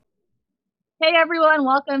Hey everyone,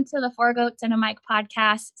 welcome to the Four Goats and a Mic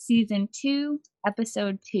podcast, season 2,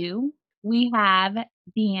 episode 2. We have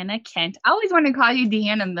Deanna Kent. I always want to call you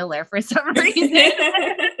Deanna Miller for some reason.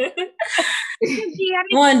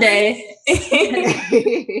 One day.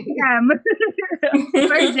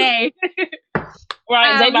 First day.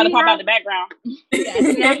 Right, they about to pop out the background.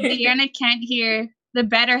 Yes, we have Deanna Kent here, the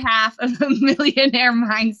better half of the Millionaire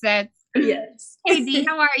Mindset. Yes. Hey Dee,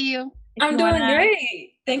 how are you? I'm doing great.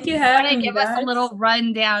 Thank you for having me. Give us a little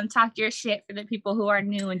rundown, talk your shit for the people who are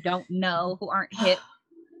new and don't know, who aren't hip.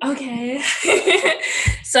 Okay.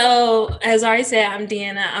 So, as I already said, I'm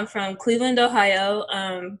Deanna. I'm from Cleveland, Ohio,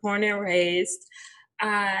 born and raised.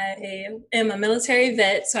 I am a military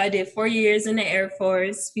vet, so I did 4 years in the Air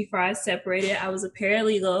Force before I separated. I was a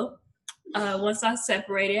paralegal. Once I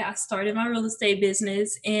separated, I started my real estate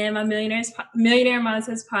business and my Millionaire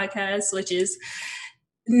Mindsets podcast, which is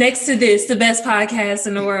next to this, the best podcast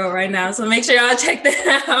in the world right now. So make sure y'all check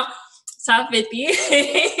that out. Top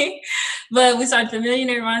 50. But we started the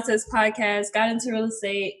Millionaire Mindsets podcast, got into real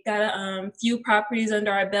estate, got a few properties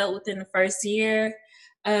under our belt within the first year.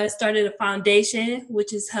 Started a foundation,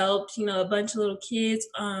 which has helped, a bunch of little kids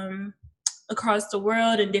across the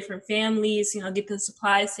world and different families, get the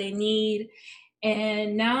supplies they need.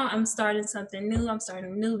 And now I'm starting something new. I'm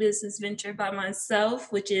starting a new business venture by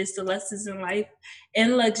myself, which is the Lessons in Life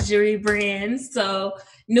and Luxury brand. So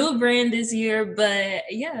new brand this year, but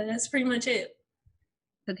yeah, that's pretty much it.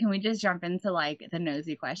 So can we just jump into the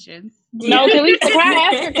nosy questions? No,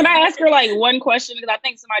 can I ask her one question? Because I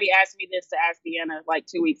think somebody asked me this to ask Deanna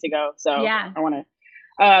 2 weeks ago. So yeah. I want to,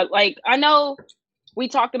 I know we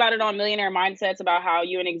talked about it on Millionaire Mindsets about how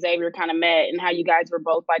you and Xavier kind of met and how you guys were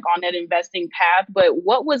both on that investing path. But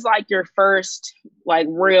what was your first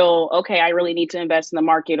real, okay, I really need to invest in the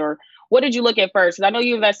market, or what did you look at first? Because I know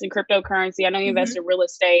you invest in cryptocurrency. I know you invest in real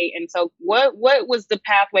estate. And so what was the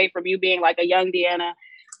pathway from you being a young Deanna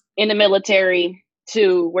in the military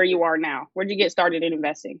to where you are now? Where'd you get started in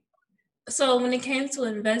investing? So when it came to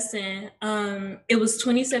investing, it was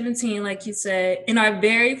 2017, like you said, and our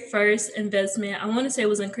very first investment, I want to say,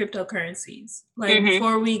 was in cryptocurrencies.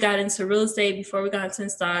 Before we got into real estate, before we got into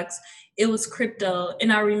stocks, it was crypto.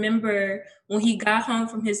 And I remember when he got home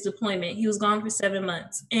from his deployment, he was gone for 7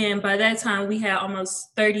 months. And by that time, we had almost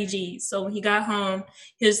 30 G's. So when he got home,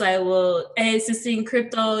 he was like, well, hey, it's this thing,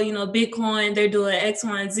 crypto, Bitcoin, they're doing X,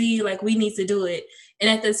 Y, and Z. We need to do it. And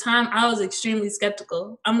at the time, I was extremely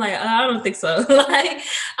skeptical. I'm like, I don't think so.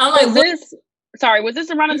 Was this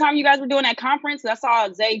around the time you guys were doing that conference? I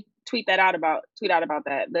saw Zay tweet out about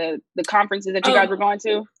that, the conferences that you guys were going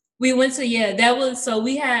to. We went to,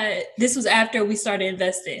 this was after we started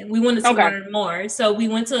investing. We wanted to learn more. So we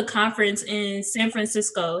went to a conference in San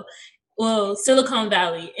Francisco, Silicon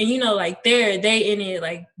Valley. And, they in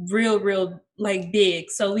it real big.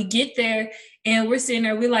 So we get there and we're sitting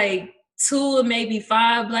there, we're 2 or maybe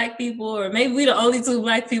 5 Black people, or maybe we the only 2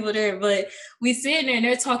 Black people there, but we sitting there and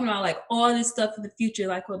they're talking about all this stuff in the future,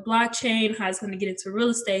 with blockchain, how it's going to get into real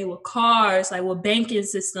estate, with cars, with banking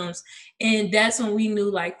systems. And that's when we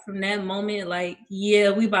knew, from that moment,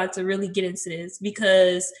 yeah, we about to really get into this,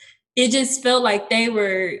 because it just felt like they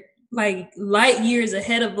were light years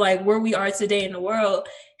ahead of where we are today in the world.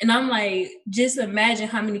 And I'm just imagine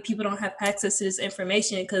how many people don't have access to this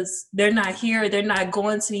information because they're not here, they're not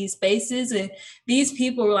going to these spaces. And these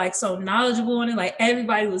people were so knowledgeable on it.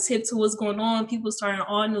 Everybody was hip to what's going on. People starting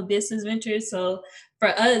all new business ventures. So for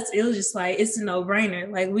us, it was just it's a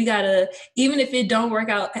no-brainer. We gotta, even if it don't work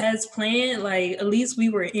out as planned, at least we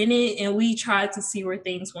were in it and we tried to see where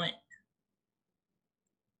things went.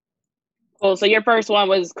 Cool. So your first one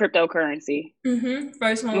was cryptocurrency.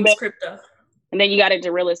 First one was crypto. And then you got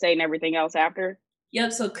into real estate and everything else after?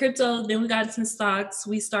 Yep. So crypto, then we got into stocks.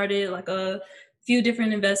 We started a few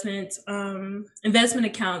different investment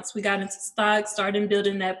accounts. We got into stocks, started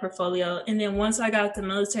building that portfolio. And then once I got to the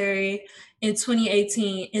military in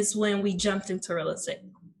 2018 is when we jumped into real estate.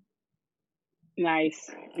 Nice.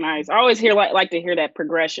 I always like to hear that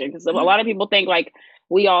progression, because a lot of people think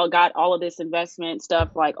we all got all of this investment stuff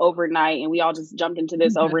overnight and we all just jumped into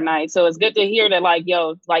this overnight. So it's good to hear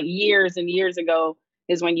that years and years ago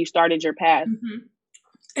is when you started your path.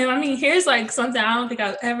 And here's something I don't think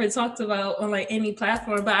I've ever talked about on any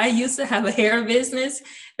platform, but I used to have a hair business.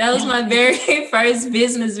 That was my very first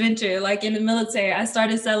business venture. In the military, I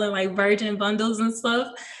started selling Virgin bundles and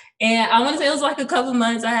stuff. And I want to say it was a couple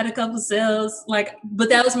months. I had a couple sales, but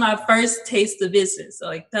that was my first taste of business.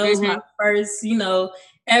 So that was my first,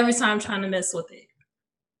 every time trying to mess with it.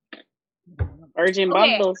 Virgin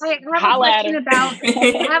bundles. I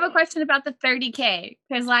have a question about the 30K,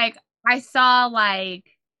 because I saw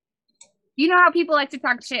You know how people like to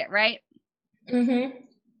talk shit, right? Mm-hmm.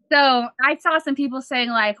 So I saw some people saying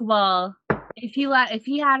like, well, if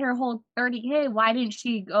he had her hold 30K, why didn't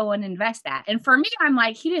she go and invest that? And for me, I'm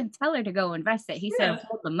like, he didn't tell her to go invest it. He said,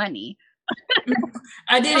 hold the money.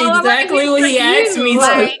 I did exactly what he asked me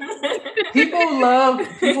to.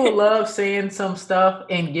 People love saying some stuff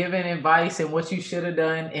and giving advice and what you should have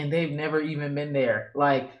done, and they've never even been there.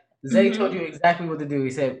 Like Zay told you exactly what to do.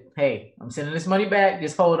 He said, "Hey, I'm sending this money back.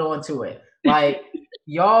 Just hold on to it." Like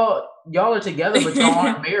y'all are together, but y'all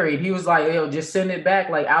aren't married. He was like, "Yo, just send it back,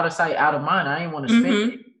 like out of sight, out of mind. I ain't want to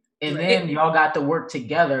spend it." And then y'all got to work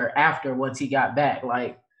together after once he got back.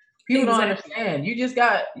 Like people don't understand.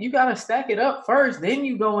 You gotta stack it up first, then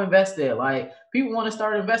you go invest it. Like people want to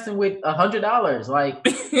start investing with $100. Like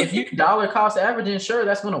if you dollar cost averaging, sure,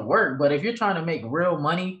 that's gonna work. But if you're trying to make real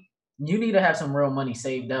money, you need to have some real money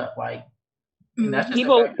saved up. Like that's just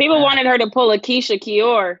people wanted her to pull a Keisha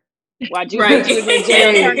Kior. Why Gucci was in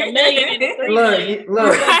jail, turned $1 million into $3 million.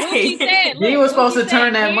 Look. Gucci said, he was supposed to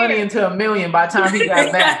turn that money into $1 million by the time he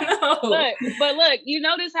got back. Look, you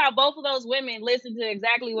notice how both of those women listened to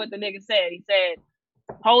exactly what the nigga said. He said,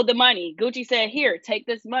 hold the money. Gucci said, here, take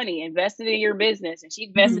this money, invest it in your business. And she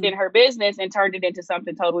invested in her business and turned it into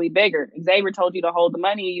something totally bigger. Xavier told you to hold the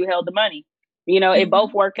money, and you held the money. You know, it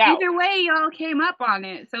both worked out. Either way, y'all came up on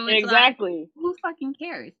it. So it's exactly. Like, who fucking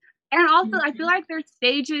cares? And also, I feel like there's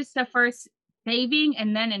stages to first saving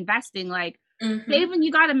and then investing. Like saving,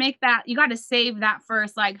 you got to save that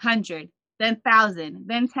first like 100, then 1,000,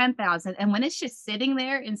 then 10,000. And when it's just sitting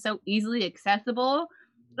there and so easily accessible,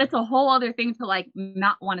 it's a whole other thing to like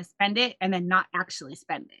not want to spend it and then not actually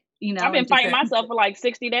spend it. You know, I've been fighting myself for like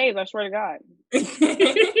 60 days. I swear to God.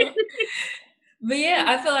 But yeah,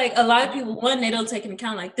 I feel like a lot of people, one, they don't take into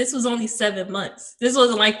account, like, this was only 7 months. This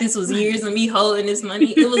wasn't like this was years of me holding this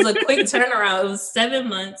money. It was a quick turnaround. It was 7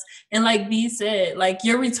 months. And like B said, like,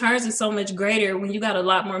 your returns are so much greater when you got a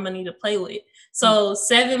lot more money to play with. So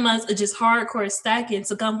 7 months of just hardcore stacking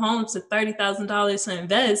to come home to $30,000 to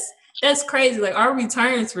invest, that's crazy. Like, our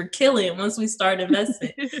returns were killing once we started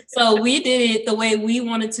investing. So we did it the way we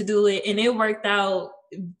wanted to do it, and it worked out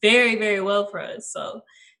very, very well for us. So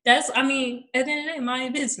that's, I mean, at the end of the day, my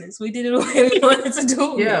business. We did it the way we wanted to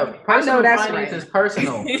do it. Yeah, personal finance is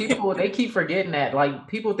personal. People, they keep forgetting that. Like,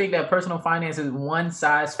 people think that personal finance is one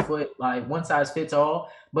size fits all.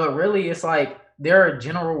 But really, it's like there are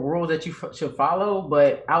general rules that you should follow.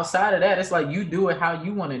 But outside of that, it's like you do it how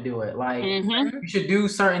you want to do it. Like, you should do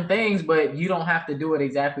certain things, but you don't have to do it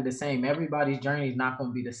exactly the same. Everybody's journey is not going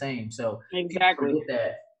to be the same. So exactly forget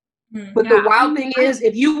that. But the wild thing is,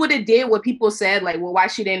 if you would have did what people said, like, well, why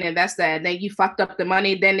she didn't invest that, and then you fucked up the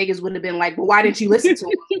money, then niggas would have been like, well, why didn't you listen to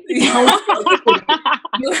him?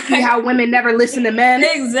 You see how women never listen to men?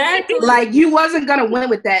 Exactly. Like, you wasn't gonna win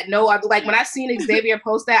with that. No, like when I seen Xavier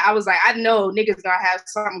post that, I was like, I know niggas gonna have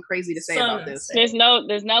something crazy to say about this. There's no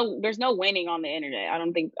winning on the internet. I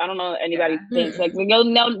don't know anybody thinks like you'll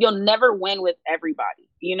never win with everybody.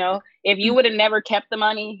 You know, if you would have never kept the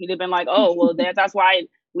money, you'd have been like, oh, well, that's why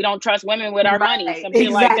we don't trust women with our money, something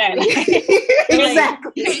like that.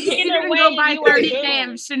 Exactly. Either way, go buy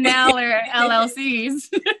 30 Chanel or LLCs.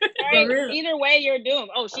 Right? Either way, you're doomed.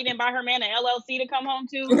 Oh, she didn't buy her man an LLC to come home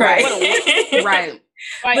to? Right. Right.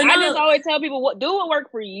 Like, I just always tell people, do what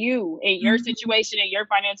works for you in your situation, in your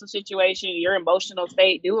financial situation, your emotional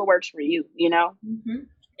state. Do what works for you, you know?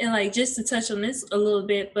 And like, just to touch on this a little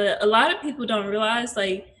bit, but a lot of people don't realize,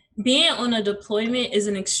 like, being on a deployment is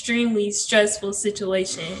an extremely stressful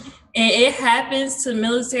situation. And it happens to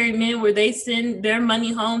military men where they send their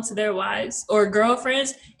money home to their wives or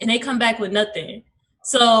girlfriends and they come back with nothing.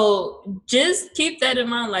 So just keep that in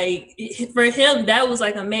mind. Like, for him, that was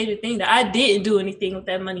like a major thing, that I didn't do anything with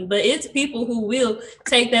that money. But it's people who will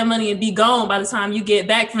take that money and be gone by the time you get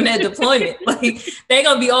back from that deployment. Like, they're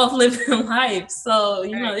going to be off living life. So,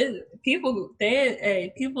 you know, people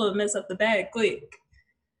mess up the bag quick.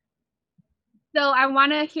 So I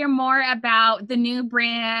want to hear more about the new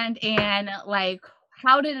brand and like,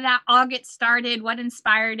 how did that all get started? What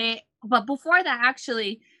inspired it? But before that,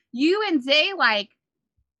 actually, you and Zay, like,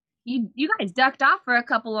 you guys ducked off for a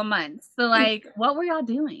couple of months. So like, what were y'all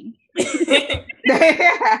doing?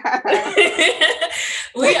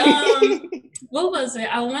 What was it?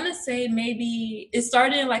 I want to say maybe it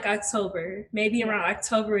started in like October, maybe around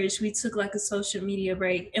October-ish. We took like a social media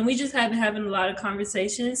break, and we just had been having a lot of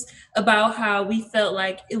conversations about how we felt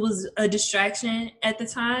like it was a distraction at the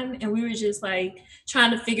time, and we were just like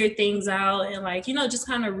trying to figure things out and like, you know, just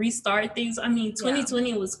kind of restart things. I mean,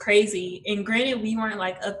 2020 was crazy, and granted, we weren't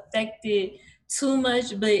like affected too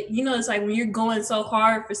much, but you know, it's like when you're going so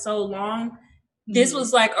hard for so long, this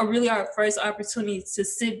was like really our first opportunity to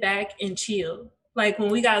sit back and chill. Like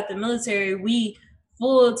when we got out the military, we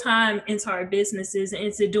full time into our businesses and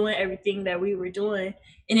into doing everything that we were doing.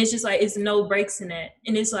 And it's just like, it's no breaks in that.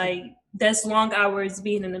 And it's like, that's long hours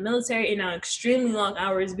being in the military and now extremely long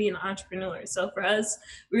hours being an entrepreneur. So for us,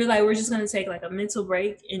 we were like, we're just going to take like a mental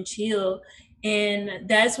break and chill. And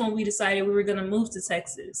that's when we decided we were going to move to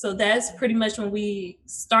Texas. So that's pretty much when we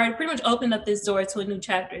started, pretty much opened up this door to a new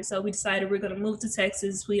chapter. So we decided we're going to move to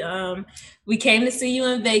Texas. We came to see you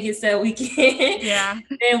in Vegas that weekend. Yeah.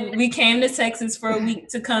 And we came to Texas for a week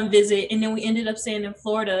to come visit. And then we ended up staying in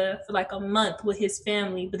Florida for like a month with his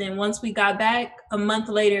family. But then once we got back, a month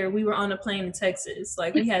later, we were on a plane to Texas.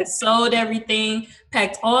 Like we had sold everything,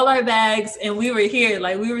 packed all our bags, and we were here.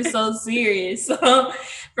 Like we were so serious. So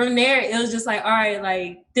from there, it was just like, all right,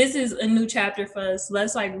 like this is a new chapter for us.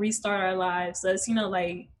 Let's like restart our lives. Let's,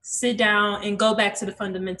 like sit down and go back to the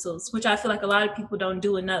fundamentals, which I feel like a lot of people don't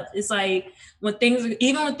do enough. It's like when things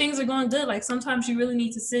are going good, like sometimes you really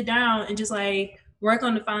need to sit down and just like work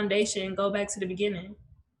on the foundation and go back to the beginning.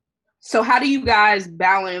 So how do you guys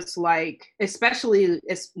balance, like, especially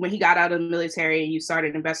when he got out of the military and you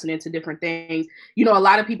started investing into different things? A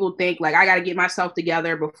lot of people think like, I got to get myself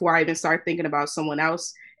together before I even start thinking about someone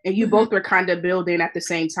else. And you both were kind of building at the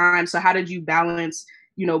same time. So how did you balance,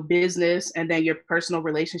 business and then your personal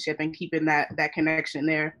relationship and keeping that connection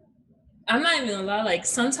there? I'm not even gonna lie, like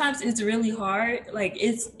sometimes it's really hard. Like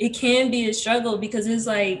it can be a struggle because it's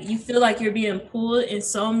like you feel like you're being pulled in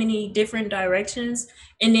so many different directions.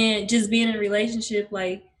 And then just being in a relationship,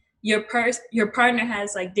 like your partner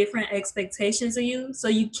has like different expectations of you. So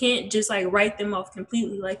you can't just like write them off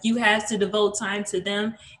completely. Like you have to devote time to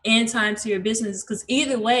them and time to your business. Because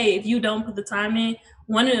either way, if you don't put the time in,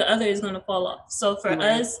 one or the other is gonna fall off. So for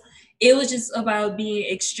us, it was just about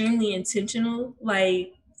being extremely intentional.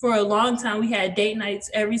 Like for a long time, we had date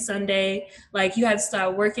nights every Sunday. Like you have to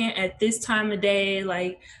start working at this time of day.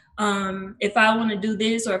 Like if I want to do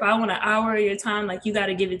this or if I want an hour of your time, like you got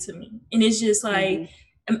to give it to me. And it's just like,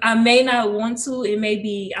 I may not want to, it may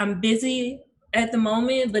be, I'm busy at the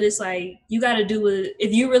moment, but it's like, you got to do it.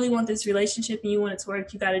 If you really want this relationship and you want it to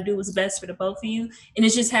work, you got to do what's best for the both of you. And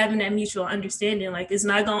it's just having that mutual understanding. Like it's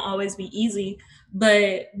not going to always be easy,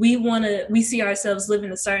 but we see ourselves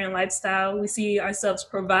living a certain lifestyle. We see ourselves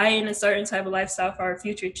providing a certain type of lifestyle for our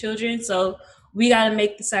future children. So we got to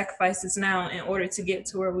make the sacrifices now in order to get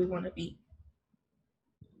to where we want to be.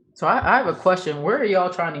 So I have a question. Where are y'all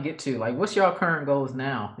trying to get to? Like, what's y'all current goals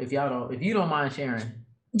now? If you don't mind sharing.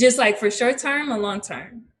 Just like for short term or long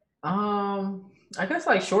term? I guess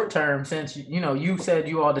like short term, since you said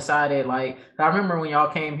you all decided, like I remember when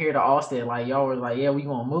y'all came here to Austin, like y'all were like, yeah, we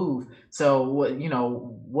gonna move. So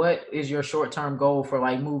what is your short term goal for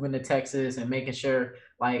like moving to Texas and making sure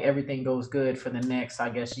like everything goes good for the next, I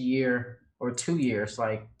guess, year or 2 years?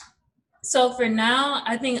 Like, so for now,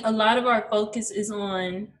 I think a lot of our focus is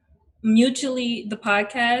on mutually the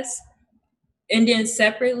podcast. And then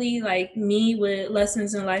separately, like me with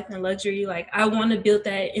Lessons in Life and Luxury, like I want to build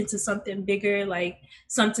that into something bigger, like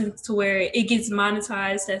something to where it gets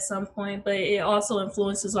monetized at some point, but it also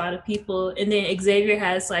influences a lot of people. And then Xavier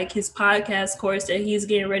has like his podcast course that he's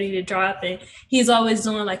getting ready to drop, and he's always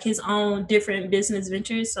doing like his own different business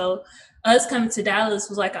ventures. So us coming to Dallas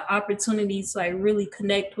was like an opportunity to like really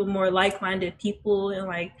connect with more like-minded people and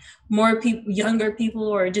like more people, younger people,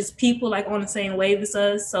 or just people like on the same wave as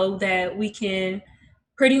us, so that we can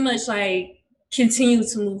pretty much like continue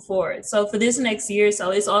to move forward. So for this next year,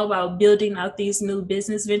 so it's all about building out these new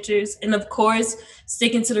business ventures. And of course,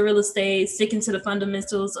 sticking to the real estate, sticking to the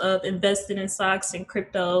fundamentals of investing in stocks and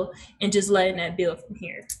crypto, and just letting that build from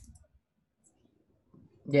here.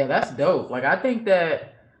 Yeah, that's dope. Like, I think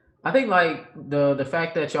like the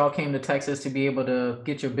fact that y'all came to Texas to be able to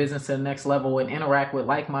get your business to the next level and interact with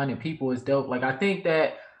like-minded people is dope. Like, I think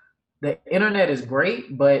that the internet is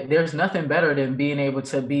great, but there's nothing better than being able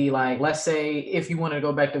to be like, let's say if you wanted to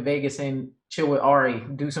go back to Vegas and chill with Ari,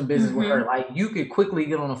 do some business with her, like you could quickly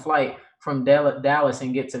get on a flight from Dallas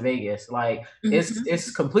and get to Vegas. Like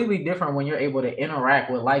it's completely different when you're able to interact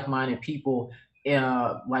with like-minded people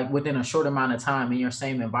like within a short amount of time in your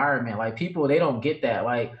same environment. Like people, they don't get that.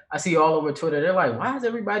 Like I see all over Twitter, they're like, why is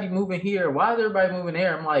everybody moving here? Why is everybody moving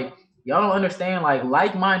there? I'm like, y'all don't understand. Like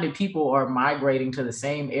like-minded people are migrating to the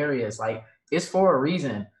same areas. Like it's for a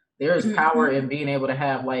reason. There is power in being able to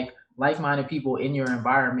have like-minded people in your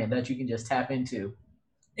environment that you can just tap into.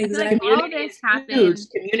 Exactly.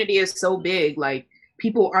 Community is so big. Like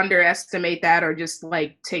people underestimate that or just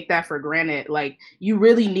like take that for granted. Like you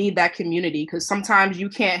really need that community because sometimes you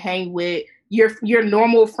can't hang with your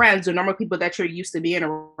normal friends or normal people that you're used to being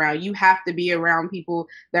around. You have to be around people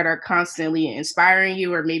that are constantly inspiring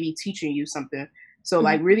you or maybe teaching you something. So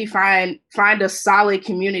like really find a solid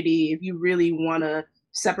community if you really want to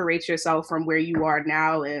separate yourself from where you are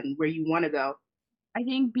now and where you want to go. I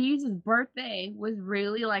think B's birthday was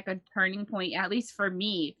really like a turning point, at least for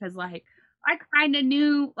me, because like I kind of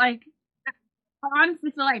knew, like, I honestly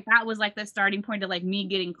feel like that was like the starting point of like me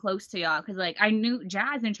getting close to y'all, because like I knew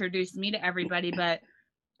Jazz introduced me to everybody, but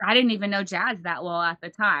I didn't even know Jazz that well at the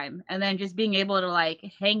time. And then just being able to like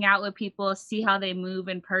hang out with people, see how they move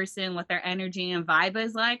in person, what their energy and vibe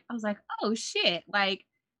is like, I was like, oh shit, like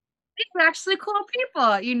these are actually cool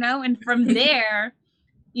people, you know? And from there,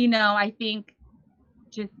 you know, I think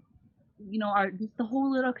just, you know, just the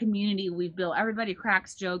whole little community we've built. Everybody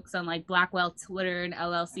cracks jokes on like Blackwell Twitter and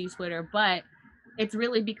LLC Twitter, but it's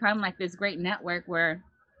really become like this great network where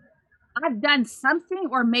I've done something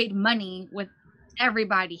or made money with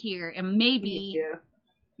everybody here, and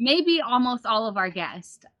maybe almost all of our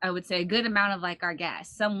guests. I would say a good amount of like our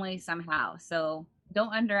guests, some way, somehow. So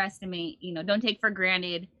don't underestimate, you know, don't take for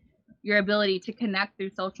granted your ability to connect through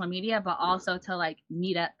social media, but also to like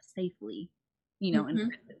meet up safely, you know, in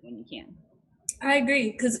person when you can. I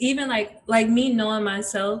agree, because even like me knowing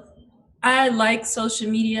myself, I like social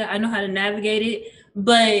media. I know how to navigate it.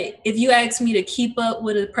 But if you ask me to keep up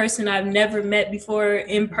with a person I've never met before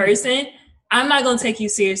in person, I'm not going to take you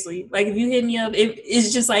seriously. Like if you hit me up,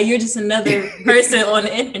 it's just like you're just another person on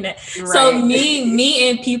the internet. Right. So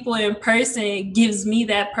meeting people in person gives me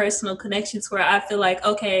that personal connection to where I feel like,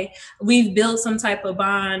 okay, we've built some type of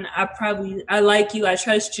bond. I like you. I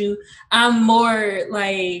trust you. I'm more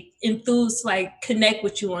like enthused, like connect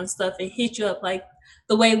with you on stuff and hit you up like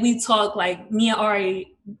the way we talk, like me and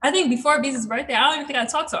Ari. I think before Bee's birthday, I don't even think I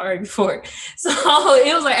talked to Ari before. So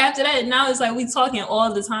it was like after that, now it's like we talking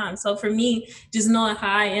all the time. So for me, just knowing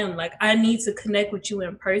how I am, like I need to connect with you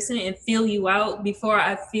in person and feel you out before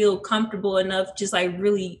I feel comfortable enough, just like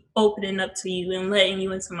really opening up to you and letting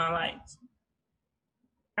you into my life.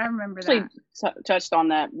 I remember that. Touched on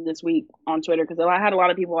that this week on Twitter, because I had a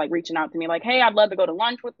lot of people like reaching out to me like, hey, I'd love to go to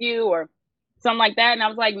lunch with you or something like that. And I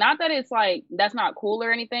was like, not that it's like, that's not cool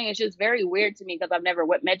or anything. It's just very weird to me because I've never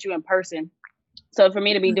met you in person. So for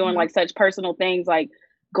me to be doing like such personal things, like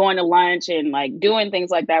going to lunch and like doing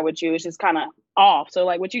things like that with you, it's just kind of off. So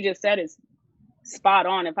like what you just said is spot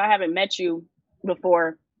on. If I haven't met you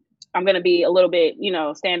before, I'm going to be a little bit, you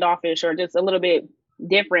know, standoffish or just a little bit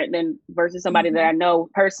different than versus somebody that I know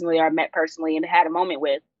personally or met personally and had a moment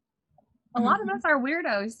with. A lot of us are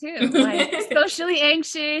weirdos too, like socially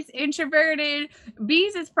anxious, introverted.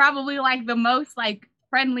 Bees is probably like the most like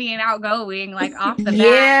friendly and outgoing, like off the bat.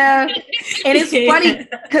 Yeah, and it's funny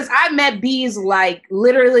because I met Bees like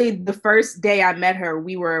literally the first day I met her.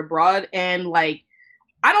 We were abroad, and like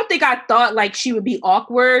I don't think I thought like she would be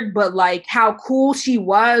awkward, but like how cool she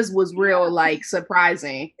was real like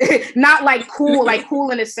surprising. Not like cool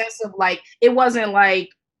in a sense of like it wasn't like.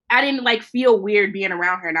 I didn't like feel weird being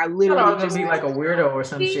around her, and I literally I was just be like a weirdo or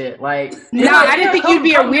some shit. Like, no, I didn't think you'd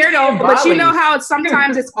be a weirdo, but you know how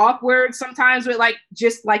sometimes it's awkward, sometimes with like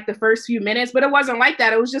just like the first few minutes, but it wasn't like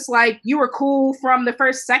that. It was just like you were cool from the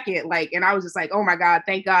first second, like, and I was just like, oh my god,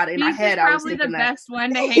 thank God. In my head, I was thinking probably the best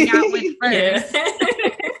one to hang out with first.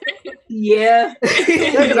 Yeah,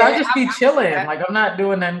 because I just be chilling. Like I'm not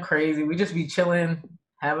doing nothing crazy. We just be chilling,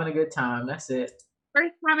 having a good time. That's it.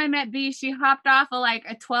 First time I met B, she hopped off of like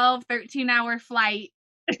a 13 hour flight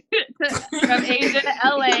from Asia to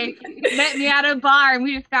LA, met me at a bar, and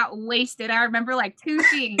we just got wasted. I remember like two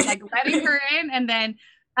things, like letting her in and then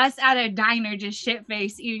us at a diner just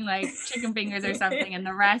shit-faced eating like chicken fingers or something, and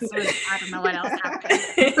the rest was, I don't know what else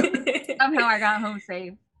happened. Somehow I got home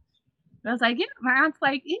safe. I was like, yeah, my aunt's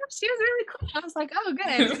like, yeah, she was really cool. I was like, oh,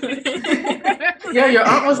 good. Yeah, your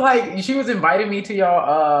aunt was like, she was inviting me to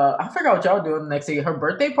y'all, I forgot what y'all doing the next day, her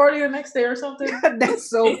birthday party the next day or something. That's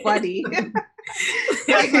so funny.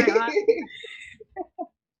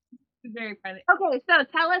 Very funny. Okay, so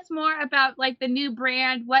tell us more about like the new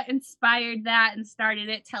brand, what inspired that and started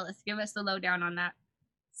it. Tell us, give us the lowdown on that.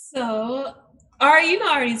 So, Ari, you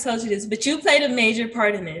know, I already told you this, but you played a major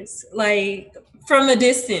part in this, like from a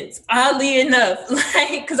distance, oddly enough,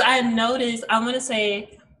 like, because I noticed, I want to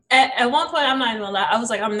say, at one point, I'm not even gonna lie, I was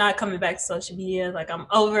like, I'm not coming back to social media, like, I'm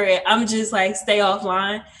over it, I'm just like, stay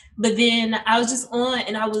offline. But then I was just on,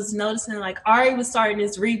 and I was noticing, like, Ari was starting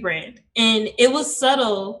this rebrand, and it was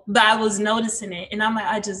subtle, but I was noticing it, and I'm like,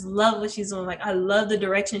 I just love what she's doing, like, I love the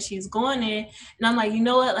direction she's going in, and I'm like, you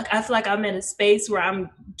know what, like, I feel like I'm in a space where I'm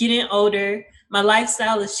getting older, my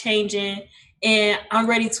lifestyle is changing, and I'm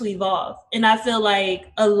ready to evolve. And I feel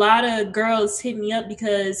like a lot of girls hit me up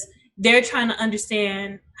because they're trying to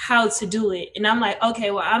understand how to do it. And I'm like,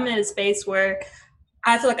 okay, well, I'm in a space where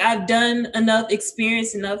I feel like I've done enough,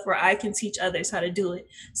 experience enough where I can teach others how to do it.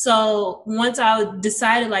 So once I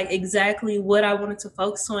decided like exactly what I wanted to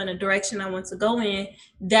focus on, the direction I want to go in,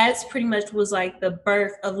 that's pretty much was like the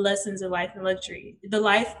birth of Lessons in Life and Luxury. The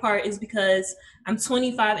life part is because I'm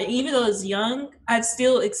 25, and even though it's young, I've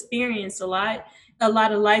still experienced a lot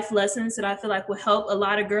of life lessons that I feel like will help a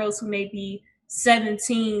lot of girls who may be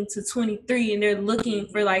 17 to 23 and they're looking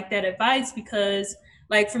for like that advice. Because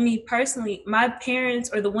like for me personally, my parents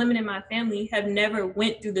or the women in my family have never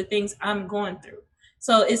went through the things I'm going through.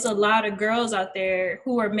 So it's a lot of girls out there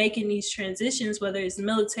who are making these transitions, whether it's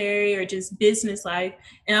military or just business life.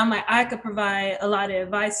 And I'm like, I could provide a lot of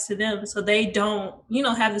advice to them so they don't,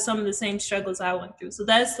 have some of the same struggles I went through. So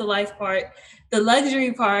that's the life part. The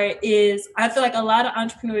luxury part is, I feel like a lot of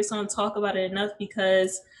entrepreneurs don't talk about it enough,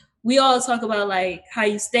 because we all talk about like how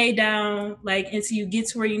you stay down, like until you get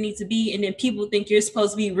to where you need to be. And then people think you're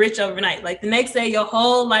supposed to be rich overnight. Like the next day, your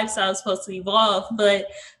whole lifestyle is supposed to evolve. But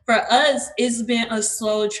for us, it's been a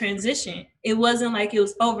slow transition. It wasn't like it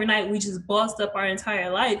was overnight. We just bossed up our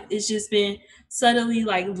entire life. It's just been subtly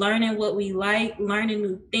like learning what we like, learning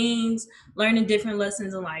new things, learning different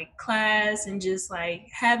lessons in like class, and just like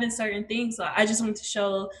having certain things. So I just want to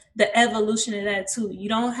show the evolution of that too. You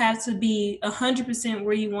don't have to be 100%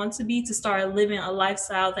 where you want to be to start living a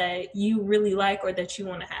lifestyle that you really like or that you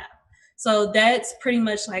want to have. So that's pretty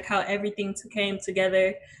much like how everything came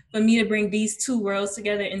together for me to bring these two worlds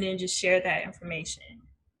together and then just share that information.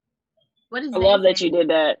 I love that you did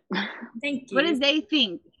that. Thank you. What does they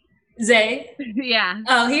think? Zay? Yeah.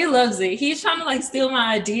 Oh, he loves it. He's trying to like steal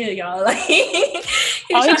my idea, y'all. Like, he's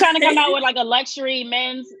trying to come out with like a luxury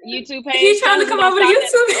men's YouTube page. He's trying to come out with a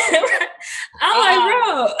YouTube. I'm like,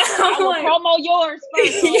 bro. I will promo yours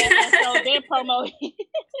first. So then promo.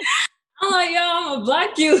 I'm like, yo, I'm gonna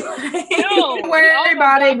block you. Don't worry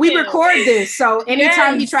about it. We record this, so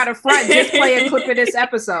anytime you try to front, just play a clip of this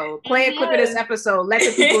episode. Play a clip of this episode. Let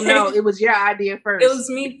the people know it was your idea first. It was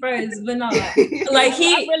me first, but no. Like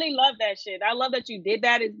I really love that shit. I love that you did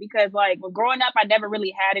that. Is because like when growing up, I never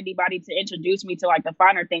really had anybody to introduce me to like the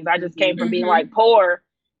finer things. I just came from being like poor,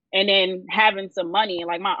 and then having some money. And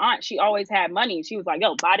like my aunt, she always had money. She was like,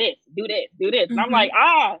 "Yo, buy this, do this, do this," and I'm like,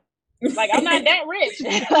 like I'm not that rich.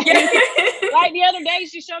 Like the other day,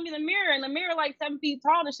 she showed me the mirror, and the mirror like 7 feet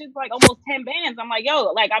tall, and shit's like almost 10 bands. I'm like,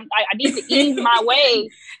 yo, like I need to ease my way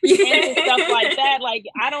into stuff like that. Like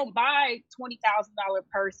I don't buy $20,000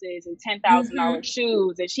 purses and $10,000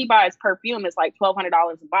 shoes, and she buys perfume. It's like $1,200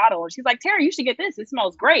 a bottle, and she's like, Tara, you should get this. It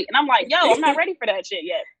smells great. And I'm like, yo, I'm not ready for that shit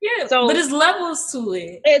yet. Yeah. So, but it's levels to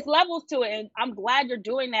it. It's levels to it, and I'm glad you're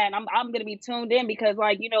doing that. And I'm gonna be tuned in because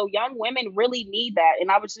like young women really need that. And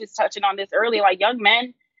I was just touching on this earlier. Like young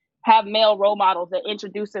men have male role models that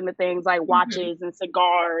introduce them to things like watches and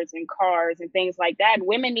cigars and cars and things like that. And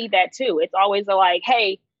women need that too. It's always like,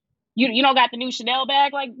 hey, you don't got the new Chanel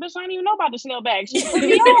bag? Like, bitch, I don't even know about the Chanel bag. She's put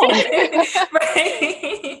me on.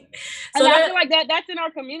 Right. And I feel like that's in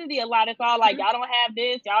our community a lot. It's all like, y'all don't have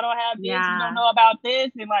this, y'all don't have this, you don't know about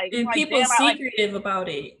this. And people secretive about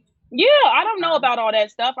it. Yeah, I don't know about all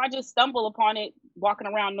that stuff. I just stumble upon it walking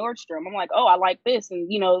around Nordstrom. I'm like, oh, I like this. And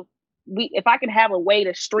if I could have a way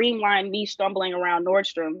to streamline me stumbling around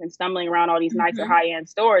Nordstrom and stumbling around all these nicer high-end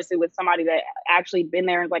stores, it was somebody that actually been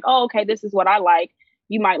there and like, oh, okay, this is what I like.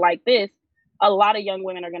 You might like this. A lot of young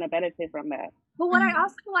women are going to benefit from that. But what I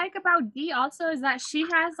also like about Dee also is that she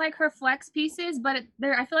has like her flex pieces, but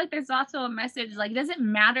I feel like there's also a message, like, it doesn't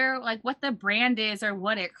matter like what the brand is or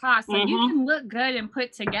what it costs. Like you can look good and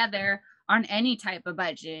put together on any type of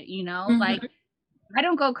budget, like I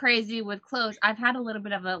don't go crazy with clothes. I've had a little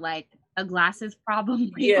bit of a glasses problem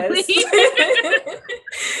lately. Yes.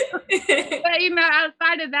 But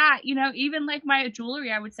outside of that, even like my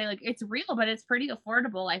jewelry, I would say like it's real, but it's pretty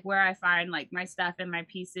affordable. Like where I find like my stuff and my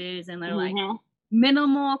pieces, and they're like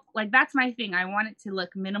minimal. Like that's my thing. I want it to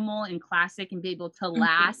look minimal and classic and be able to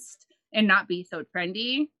last and not be so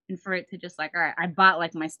trendy. And for it to just like, all right, I bought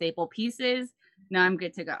like my staple pieces. Now I'm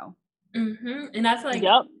good to go. And I feel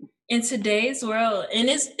like in today's world, and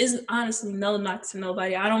it's honestly no knock to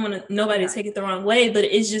nobody. I don't want nobody to take it the wrong way, but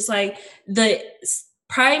it's just like the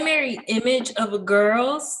primary image of a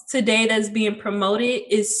girl's today that's being promoted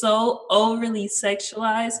is so overly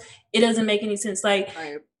sexualized. It doesn't make any sense. Like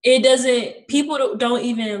it doesn't, people don't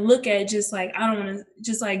even look at just like, I don't want to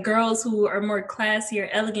just like girls who are more classy or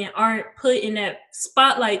elegant aren't put in that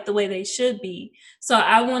spotlight the way they should be. So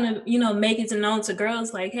I want to, you know, make it known to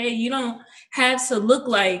girls like, hey, you don't have to look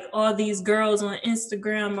like all these girls on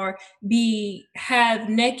Instagram or be half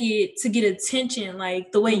naked to get attention.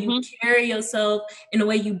 Like the way you carry yourself and the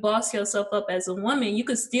way you boss yourself up as a woman, you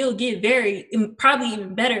could still get probably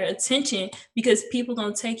even better attention because people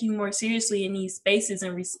gonna take you more seriously in these spaces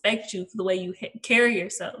and respect you for the way you carry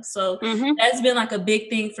yourself. So that's been like a big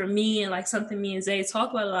thing for me, and like something me and Zay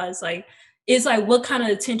talk about a lot. It's like, what kind of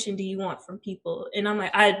attention do you want from people? And I'm like,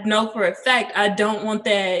 I know for a fact I don't want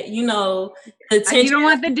that, you know, attention. You don't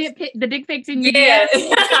want the dick pics in your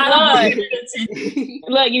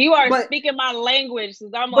Look, you are speaking my language.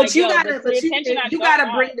 I'm but like, you gotta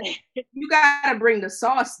bring the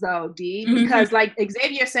sauce though, D. Because like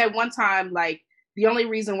Xavier said one time, like the only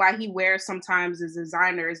reason why he wears sometimes is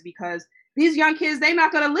designer is because these young kids, they're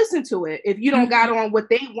not gonna listen to it if you don't got on what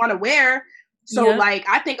they want to wear. So like,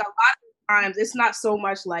 I think a lot of times it's not so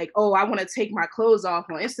much like, oh, I want to take my clothes off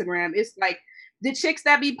on Instagram. It's like the chicks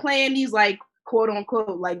that be playing these like quote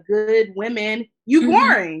unquote like good women, you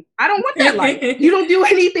boring. I don't want that life. You don't do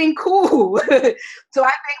anything cool. So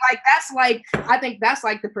I think that's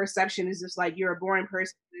like the perception is just like you're a boring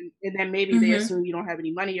person, and then maybe they assume you don't have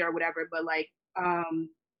any money or whatever. But like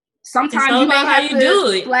sometimes you may have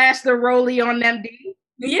to flash the rollie on them.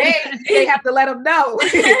 Yeah, they have to let them know.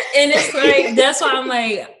 And it's like, that's why I'm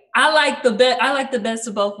like, I like the best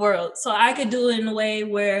of both worlds. So I could do it in a way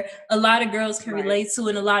where a lot of girls can relate to,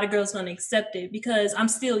 and a lot of girls gonna accept it because I'm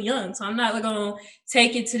still young. So I'm not gonna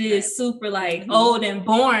take it to this super like old and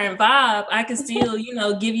boring vibe. I can still, you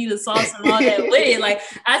know, give you the sauce and all that with it. Like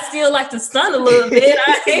I still like to stun a little bit.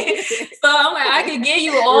 So I'm like, I can give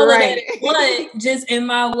you all of that one just in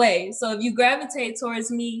my way. So if you gravitate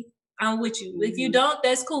towards me, I'm with you. If you don't,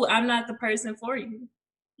 that's cool. I'm not the person for you.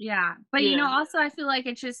 Yeah. But you know, also I feel like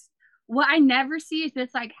it's just what I never see is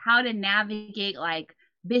just like how to navigate like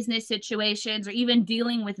business situations or even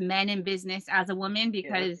dealing with men in business as a woman,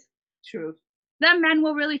 because true. The men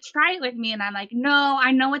will really try it with me and I'm like, no,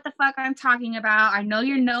 I know what the fuck I'm talking about. I know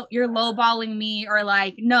you're lowballing me, or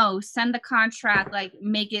like, no, send the contract, like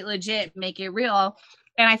make it legit, make it real.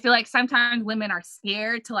 And I feel like sometimes women are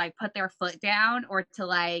scared to like put their foot down or to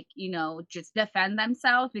like, you know, just defend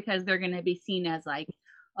themselves because they're going to be seen as like,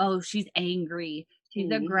 oh, she's angry, she's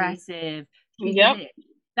aggressive. That's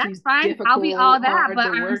she's fine. I'll be all that, but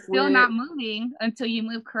I'm still not moving until you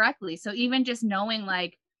move correctly. So even just knowing,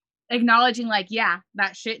 like, acknowledging, like, yeah,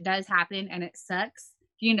 that shit does happen and it sucks,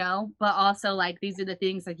 you know, but also like these are the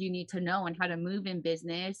things that you need to know and how to move in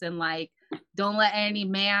business, and like don't let any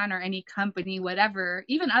man or any company, whatever,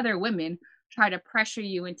 even other women, try to pressure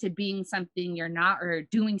you into being something you're not or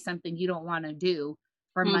doing something you don't want to do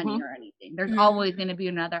for money or anything. There's always going to be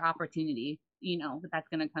another opportunity, you know, that's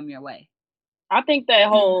going to come your way. I think that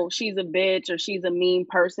whole she's a bitch or she's a mean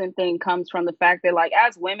person thing comes from the fact that, like,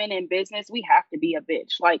 as women in business, we have to be a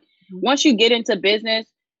bitch. Like, once you get into business,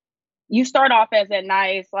 you start off as that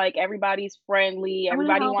nice, like, everybody's friendly,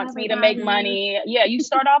 everybody wants me to make money. Yeah, you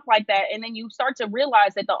start off like that, and then you start to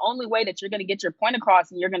realize that the only way that you're going to get your point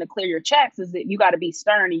across and you're going to clear your checks is that you got to be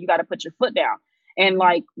stern and you got to put your foot down. And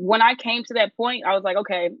like, when I came to that point, I was like,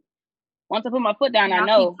 okay, once I put my foot down, I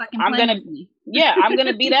know I'm going to be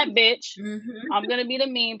that bitch. I'm going to be the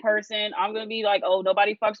mean person. I'm going to be like, oh,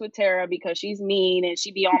 nobody fucks with Tara because she's mean and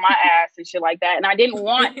she be on my ass and shit like that. And I didn't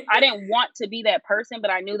want to be that person,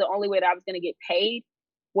 but I knew the only way that I was going to get paid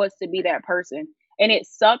was to be that person. And it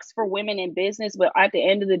sucks for women in business, but at the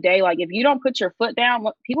end of the day, like, if you don't put your foot down,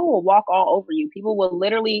 people will walk all over you. People will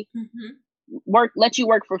literally let you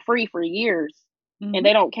work for free for years. And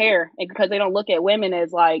they don't care, and because they don't look at women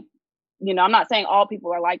as, like, you know, I'm not saying all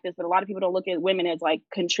people are like this, but a lot of people don't look at women as like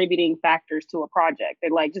contributing factors to a project. They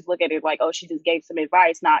like just look at it like, oh, she just gave some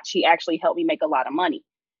advice, not she actually helped me make a lot of money.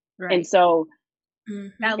 Right. And so,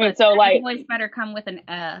 like, always better come with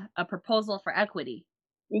a proposal for equity.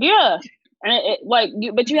 Yeah. And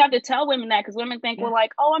but you have to tell women that, because women think, well,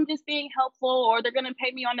 like, oh, I'm just being helpful, or they're going to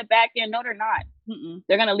pay me on the back end. No, they're not.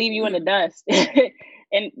 They're going to leave you in the dust.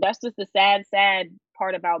 And that's just the sad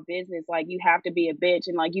part about business. Like, you have to be a bitch.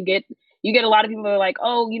 And like, you get a lot of people that are like,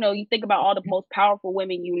 oh, you know, you think about all the most powerful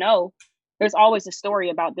women, you know, there's always a story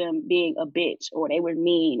about them being a bitch, or they were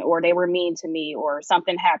mean, or they were mean to me, or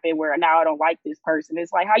something happened where now I don't like this person.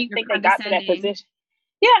 It's like, how you think they got to that position?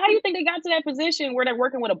 Yeah, how do you think they got to that position where they're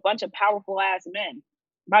working with a bunch of powerful ass men?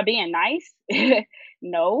 By being nice?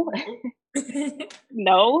 No.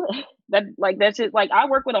 No. That's just like, I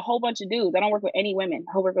work with a whole bunch of dudes. I don't work with any women.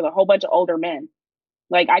 I work with a whole bunch of older men.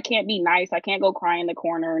 Like, I can't be nice. I can't go cry in the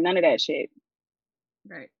corner. None of that shit.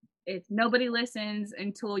 Right. It's nobody listens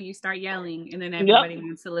until you start yelling, and then everybody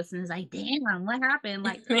wants to listen. It's like, damn, what happened?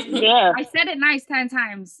 Like, I said it nice 10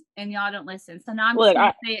 times, and y'all don't listen. So now I'm just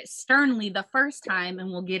gonna say it sternly the first time,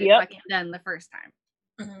 and we'll get it fucking done the first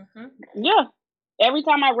time. Mm-hmm. Yeah. Every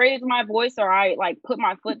time I raise my voice or I like put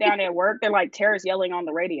my foot down at work, they're like, Tara's yelling on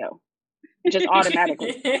the radio. Just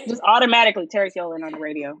automatically. Tara's yelling on the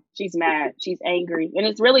radio. She's mad. She's angry. And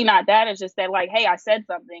it's really not that. It's just that like, hey, I said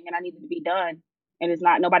something and I needed to be done. And it's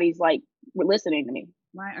not, nobody's like listening to me.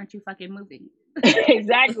 Why aren't you fucking moving?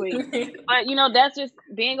 Exactly. But you know, that's just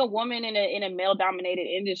being a woman in a male dominated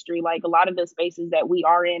industry. Like a lot of the spaces that we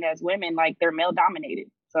are in as women, like they're male dominated.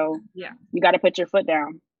 So yeah, you got to put your foot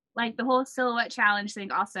down. Like the whole silhouette challenge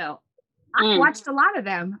thing also. I watched a lot of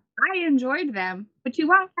them. I enjoyed them, but you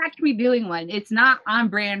won't catch me doing one. It's not on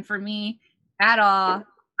brand for me at all.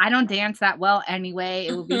 I don't dance that well anyway.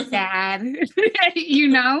 It would be sad, you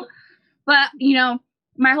know? But, you know,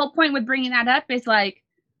 my whole point with bringing that up is like,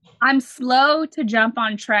 I'm slow to jump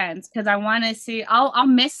on trends because I want to see, I'll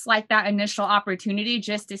miss like that initial opportunity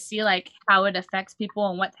just to see like how it affects people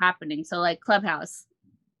and what's happening. So like Clubhouse,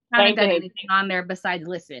 I haven't done anything on there besides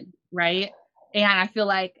listen, right? And I feel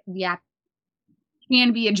like the app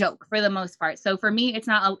can be a joke for the most part. So for me, it's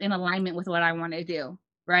not in alignment with what I want to do,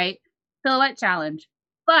 right? Silhouette challenge.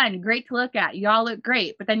 Fun, great to look at. Y'all look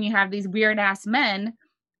great. But then you have these weird ass men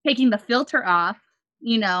taking the filter off,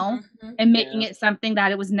 you know, and making it something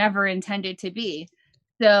that it was never intended to be.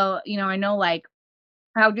 So, you know, I know like,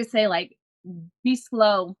 I would just say like, be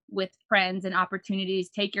slow with friends and opportunities.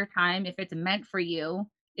 Take your time. If it's meant for you,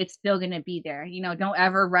 it's still going to be there. You know, don't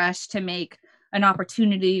ever rush to make an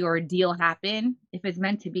opportunity or a deal happen. If it's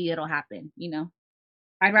meant to be, it'll happen, you know.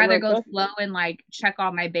 I'd rather go slow and like check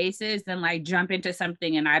all my bases than like jump into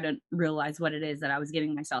something and I don't realize what it is that I was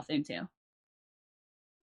getting myself into.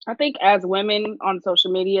 I think as women on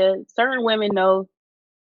social media, certain women know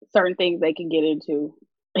certain things they can get into.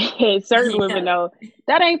 Certain women know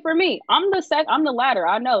that ain't for me. I'm the latter.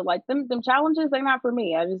 I know like them challenges, they're not for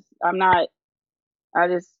me.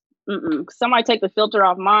 Somebody take the filter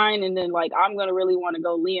off mine and then like I'm gonna really want to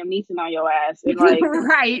go Liam Neeson on your ass and like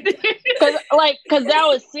right because that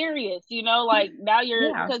was serious, you know, like now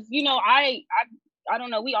you're because you know I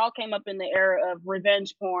don't know, we all came up in the era of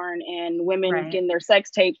revenge porn and women getting their sex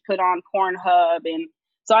tapes put on Pornhub, and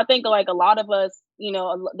so I think like a lot of us, you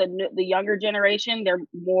know, the younger generation, they're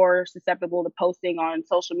more susceptible to posting on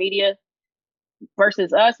social media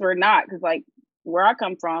versus us, we're not, because like where I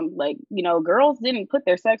come from, like, you know, girls didn't put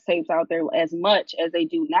their sex tapes out there as much as they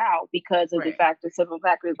do now because of the simple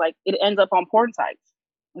fact is like it ends up on porn sites.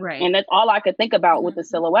 Right. And that's all I could think about with the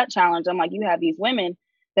silhouette challenge. I'm like, you have these women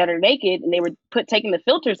that are naked and they were taking the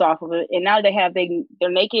filters off of it, and now they have their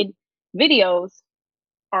naked videos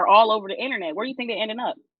are all over the internet. Where do you think they're ending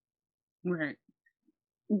up? Right.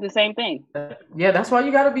 The same thing. Yeah, that's why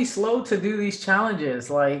you got to be slow to do these challenges.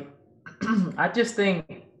 Like, I just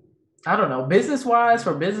think, I don't know, business-wise,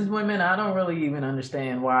 for business women, I don't really even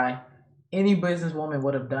understand why any businesswoman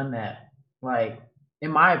would have done that. Like, in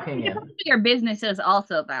my opinion. What your business is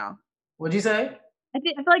also, Val. What'd you say? I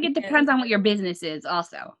feel like it depends on what your business is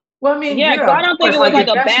also. Well, I mean, yeah, I don't think it was like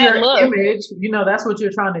a bad look. Image, you know, that's what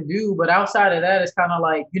you're trying to do. But outside of that, it's kind of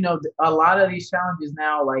like, you know, a lot of these challenges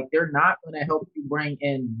now, like, they're not going to help you bring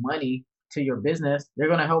in money to your business. They're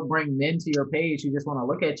going to help bring men to your page who just want to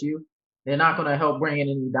look at you. They're not going to help bring in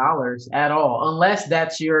any dollars at all, unless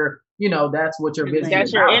that's your, you know, that's what your business is.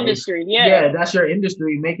 That's your industry. Yeah. Yeah, that's your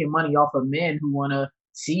industry, making money off of men who want to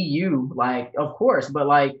see you. Like, of course, but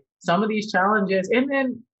like some of these challenges, and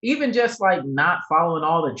then even just like not following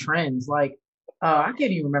all the trends, like I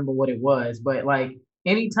can't even remember what it was, but like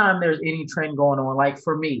anytime there's any trend going on, like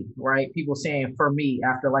for me, right? People saying for me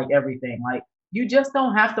after like everything, like you just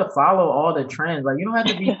don't have to follow all the trends. Like you don't have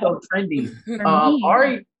to be so trendy.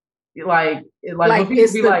 Ari, like when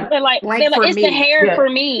people be like it's the hair for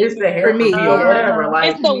me. It's the hair for me or whatever.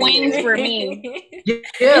 Like it's the wings for me. Yeah,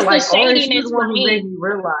 it's like the shadiness for me. Made me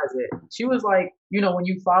realize it. She was like, you know, when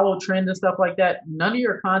you follow trends and stuff like that, none of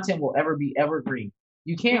your content will ever be evergreen.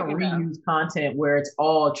 You can't reuse content where it's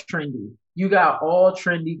all trendy. You got all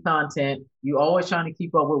trendy content. You always trying to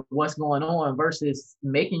keep up with what's going on versus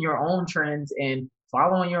making your own trends and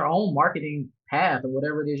following your own marketing path or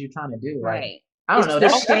whatever it is you're trying to do. Right. Like, I don't know.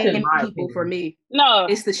 That's shaming people for me. No,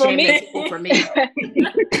 it's the shaming people for me.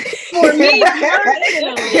 For me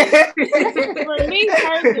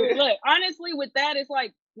personally, look, honestly, with that, it's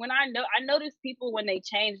like when I notice people when they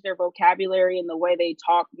change their vocabulary and the way they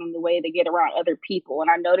talk and the way they get around other people,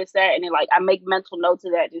 and I notice that, and then like I make mental notes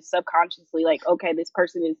of that just subconsciously, like, okay, this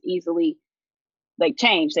person is easily like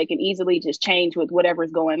change. They can easily just change with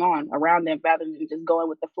whatever's going on around them rather than just going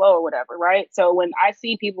with the flow or whatever, right? So when I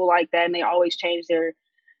see people like that and they always change their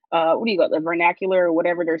the vernacular or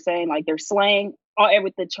whatever they're saying, like their slang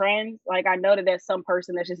with the trends, like I know that there's some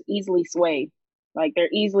person that's just easily swayed. Like they're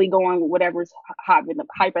easily going with whatever's hype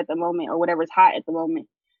at the moment or whatever's hot at the moment.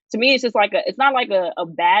 To me, it's just like it's not like a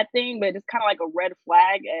bad thing, but it's kind of like a red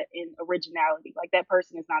flag in originality. Like that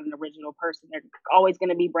person is not an original person. They're always going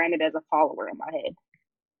to be branded as a follower in my head.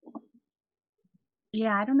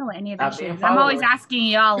 Yeah, I don't know what any of that is. I'm always asking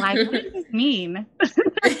y'all, like, what does this mean?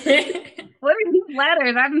 What are these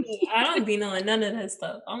letters? I don't be knowing none of that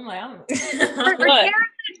stuff. I'm like, Karen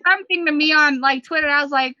said something to me on like Twitter. I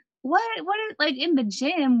was like, what is like in the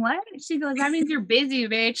gym? What? She goes, that means you're busy,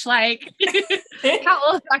 bitch. Like,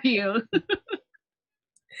 how old are you?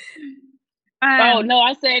 Oh no,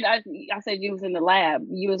 I said you was in the lab.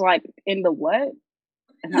 You was like in the what?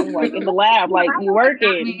 And I was like in the lab, like you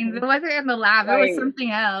working. It wasn't in the lab. Right. It was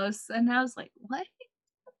something else. And I was like, what?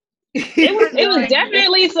 It was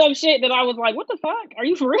definitely some shit that I was like, what the fuck? Are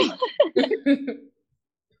you for real?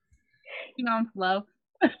 You know, I'm slow.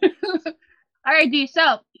 All right, D.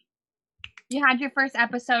 So you had your first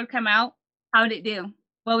episode come out. How did it do?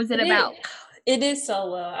 What was it about? It did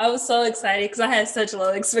so well. I was so excited because I had such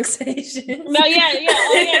low expectations. No, yeah.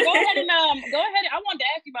 Oh, yeah. Go ahead. I wanted to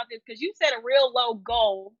ask you about this because you set a real low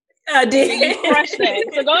goal. I did. And you crushed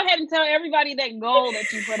that. So go ahead and tell everybody that goal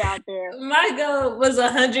that you put out there. My goal was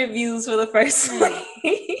 100 views for the first week.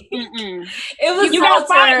 It was you got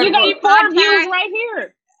 4 views right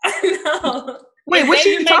here. I know. Wait, what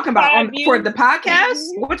you talking about for the podcast?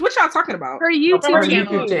 What y'all talking about? For YouTube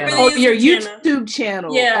channel. Oh, your YouTube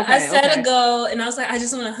channel. Yeah, okay, I set a goal and I was like, I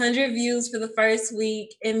just want 100 views for the first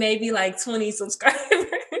week and maybe like 20 subscribers.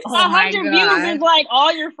 100 views is like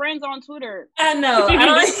all your friends on Twitter. I know.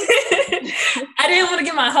 I didn't want to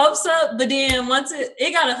get my hopes up, but then once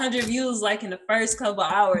it got 100 views like in the first couple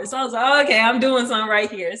hours, so I was like, oh, okay, I'm doing something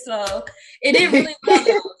right here. So it did really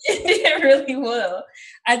well. It did really well.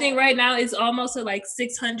 I think right now it's almost at like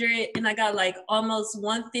 600 and I got like almost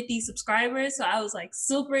 150 subscribers. So I was like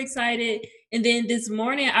super excited. And then this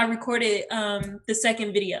morning I recorded the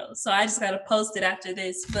second video. So I just got to post it after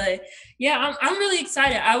this. But yeah, I'm really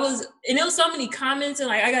excited. And it was so many comments and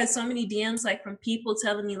like I got so many DMs like from people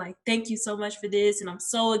telling me like, thank you so much for this. And I'm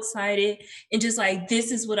so excited. And just like,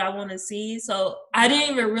 this is what I want to see. So I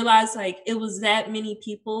didn't even realize like it was that many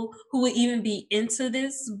people who would even be into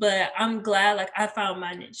this, but I'm glad like I found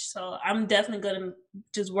my niche. So I'm definitely going to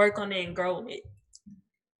just work on it and grow it.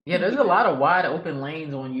 Yeah, there's a lot of wide open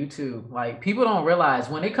lanes on YouTube. Like people don't realize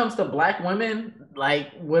when it comes to Black women,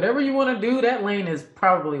 like whatever you want to do, that lane is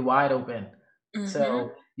probably wide open. Mm-hmm.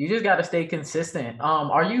 So you just got to stay consistent.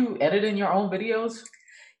 Are you editing your own videos?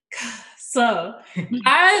 So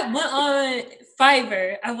I went on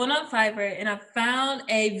Fiverr. And I found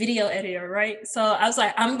a video editor, right? So I was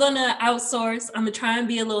like, I'm going to outsource. I'm going to try and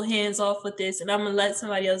be a little hands off with this and I'm going to let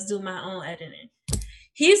somebody else do my own editing.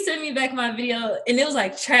 He sent me back my video and it was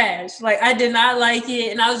like trash. Like I did not like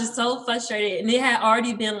it. And I was just so frustrated. And it had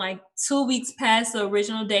already been like 2 weeks past the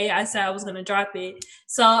original day I said I was going to drop it.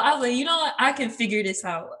 So I was like, you know what? I can figure this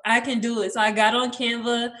out. I can do it. So I got on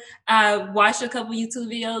Canva. I watched a couple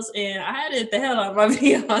YouTube videos and I edited the hell out of my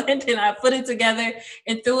video. And then I put it together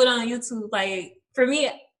and threw it on YouTube. Like for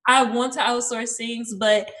me, I want to outsource things,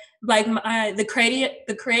 but like the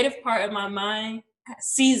creative part of my mind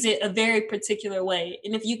sees it a very particular way.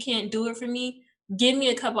 And if you can't do it for me, give me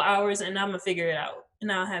a couple hours and I'm gonna figure it out and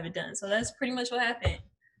I'll have it done. So that's pretty much what happened.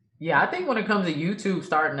 Yeah, I think when it comes to YouTube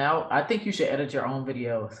starting out, I think you should edit your own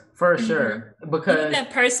videos for sure. Because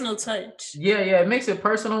that personal touch. Yeah, it makes it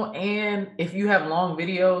personal. And if you have long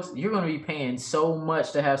videos, you're gonna be paying so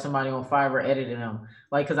much to have somebody on Fiverr editing them.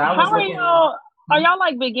 Like, cause I was looking. Are y'all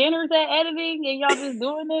like beginners at editing and y'all just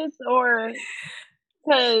doing this or?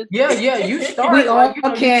 Yeah, you start. We all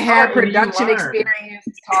can't have production experience,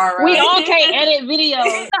 Tara. We all can't edit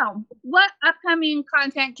videos. So, what upcoming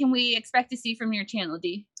content can we expect to see from your channel,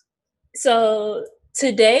 D? So,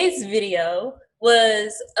 today's video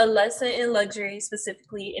was a lesson in luxury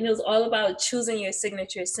specifically, and it was all about choosing your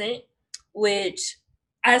signature scent, which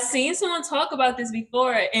I've seen someone talk about this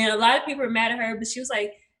before, and a lot of people are mad at her, but she was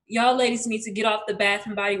like, y'all ladies need to get off the Bath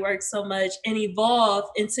and Body Works so much and evolve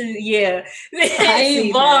into, they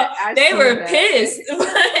were pissed.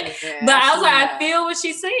 But I was like, I feel what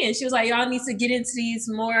she's saying. She was like, y'all need to get into these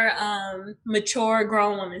more mature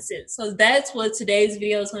grown women scents. So that's what today's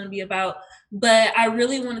video is going to be about. But I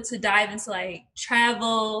really wanted to dive into like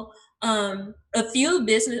travel, a few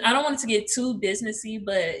business, I don't want it to get too businessy,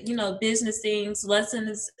 but you know, business things,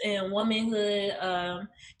 lessons in womanhood,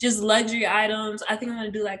 just luxury items. I think I'm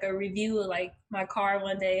gonna do like a review of like my car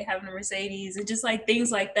one day, having a Mercedes, and just like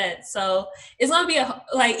things like that. So it's gonna be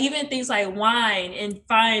like even things like wine and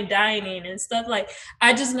fine dining and stuff. Like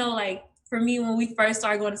I just know, like for me, when we first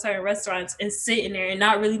started going to certain restaurants and sitting there and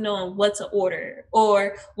not really knowing what to order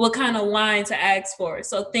or what kind of wine to ask for.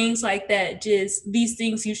 So things like that, just these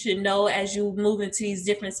things you should know as you move into these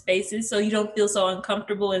different spaces so you don't feel so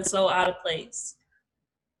uncomfortable and so out of place.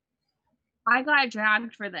 I got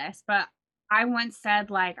dragged for this, but I once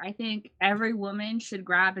said, like, I think every woman should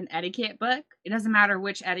grab an etiquette book. It doesn't matter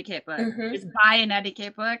which etiquette book. Just buy an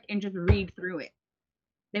etiquette book and just read through it.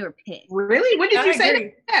 They were pissed. Really? When did you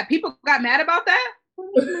say that? People got mad about that?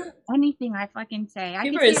 Anything I fucking say.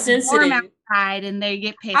 People are sensitive outside and they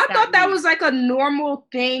get pissed. I thought that was like a normal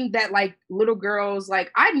thing that like little girls,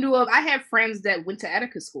 like I knew of. I had friends that went to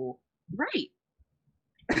etiquette school. Right.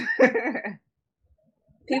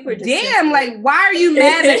 People are damn, like why are you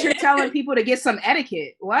mad that you're telling people to get some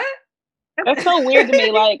etiquette? What? That's so weird to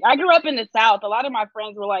me. Like I grew up in the South. A lot of my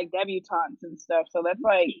friends were like debutantes and stuff. So that's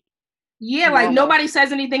like like nobody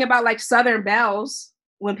says anything about like Southern belles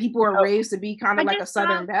when people are raised to be kind of like a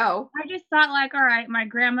Southern belle. I just thought like, all right, my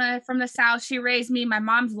grandma from the South, she raised me. My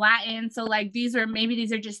mom's Latin. So like these are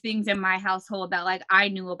just things in my household that like I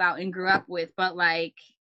knew about and grew up with. But like,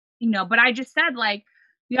 you know, but I just said like,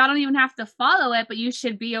 y'all don't even have to follow it, but you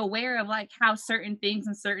should be aware of like how certain things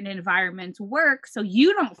in certain environments work so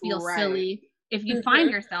you don't feel silly if you find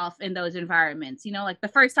yourself in those environments. You know, like the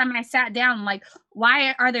first time I sat down, like,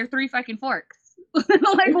 why are there 3 fucking forks?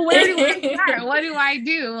 Like, where do I start? What do I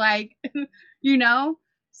do? Like, you know?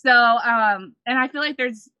 So, and I feel like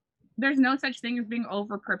there's no such thing as being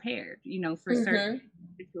over prepared, you know, for certain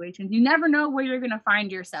situations. You never know where you're going to find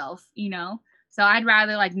yourself, you know? So I'd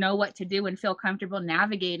rather like know what to do and feel comfortable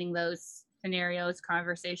navigating those scenarios,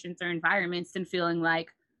 conversations, or environments than feeling like,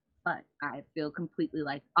 but I feel completely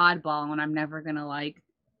like oddball and I'm never gonna like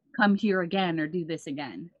come here again or do this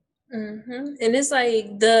again. And it's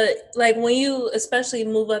like when you especially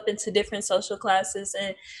move up into different social classes,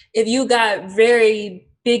 and if you got very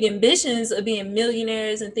big ambitions of being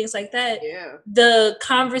millionaires and things like that, the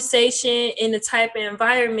conversation and the type of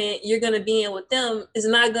environment you're going to be in with them is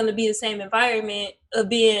not going to be the same environment of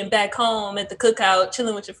being back home at the cookout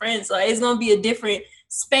chilling with your friends. Like it's going to be a different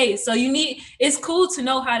space. So it's cool to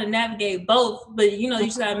know how to navigate both, but you know, you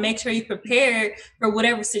just got to make sure you're prepared for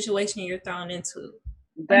whatever situation you're thrown into.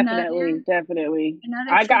 Definitely.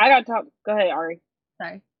 I got to talk. Go ahead, Ari.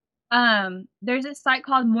 Sorry. There's a site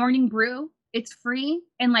called Morning Brew. It's free,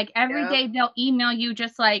 and like every day they'll email you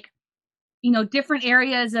just like, you know, different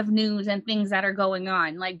areas of news and things that are going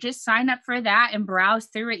on. Like just sign up for that and browse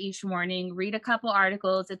through it each morning, read a couple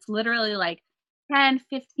articles. It's literally like 10,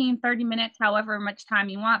 15, 30 minutes, however much time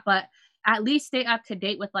you want, but at least stay up to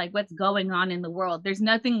date with like what's going on in the world. There's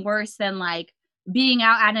nothing worse than like being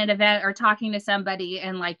out at an event or talking to somebody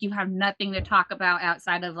and like you have nothing to talk about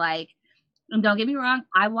outside of like, and don't get me wrong,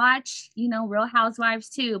 I watch, you know, Real Housewives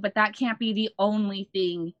too, but that can't be the only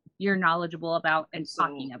thing you're knowledgeable about and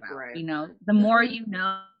talking about. You know, the more you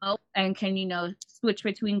know and can, you know, switch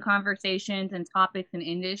between conversations and topics and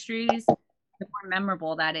industries, the more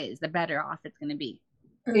memorable that is, the better off it's going to be.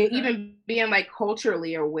 Even being like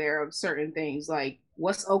culturally aware of certain things, like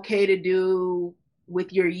what's okay to do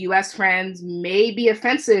with your US friends may be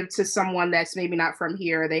offensive to someone that's maybe not from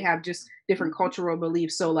here. They have just different cultural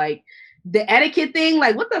beliefs. So like the etiquette thing,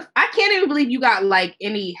 like I can't even believe you got like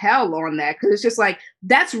any hell on that. Cause it's just like,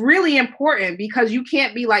 that's really important because you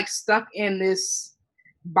can't be like stuck in this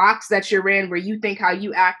box that you're in where you think how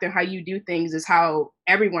you act and how you do things is how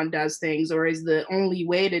everyone does things or is the only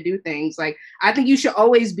way to do things. Like, I think you should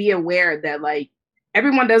always be aware that like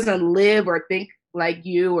everyone doesn't live or think like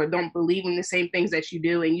you or don't believe in the same things that you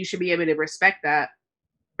do. And you should be able to respect that.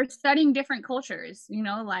 Or studying different cultures, you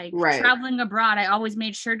know, like traveling abroad, I always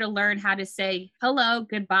made sure to learn how to say hello,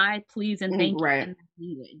 goodbye, please, and thank you in that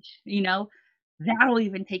language. You know, that'll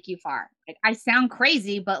even take you far. Like, I sound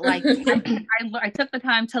crazy, but like I took the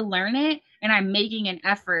time to learn it, and I'm making an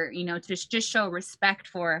effort, you know, to just show respect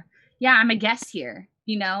for, I'm a guest here.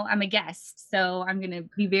 You know, I'm a guest, so I'm going to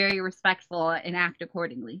be very respectful and act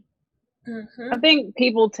accordingly. I think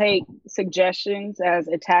people take suggestions as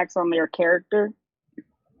attacks on their character.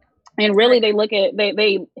 And really, they look at,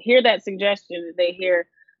 they hear that suggestion, they hear,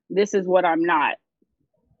 this is what I'm not.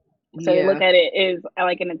 So they look at it as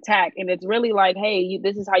like an attack. And it's really like, hey,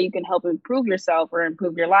 this is how you can help improve yourself or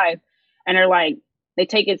improve your life. And they're like, they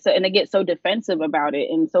take it and they get so defensive about it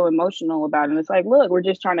and so emotional about it. And it's like, look, we're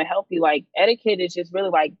just trying to help you. Like, etiquette is just really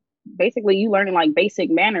like basically you learning like basic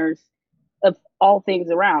manners of all things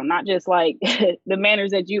around, not just like the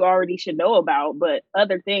manners that you already should know about, but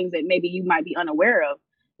other things that maybe you might be unaware of.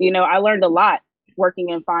 You know, I learned a lot working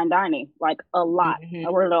in fine dining, like a lot. I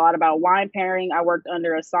learned a lot about wine pairing. I worked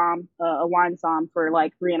under a wine somm for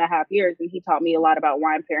like 3.5 years, and he taught me a lot about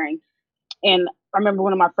wine pairing. And I remember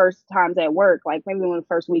one of my first times at work, like maybe one of the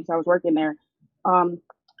first weeks I was working there,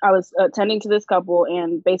 I was attending to this couple,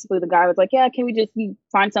 and basically the guy was like, yeah, can we just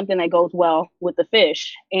find something that goes well with the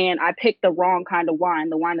fish? And I picked the wrong kind of wine.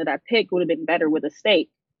 The wine that I picked would have been better with a steak.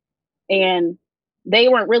 And they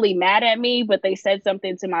weren't really mad at me, but they said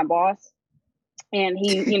something to my boss. And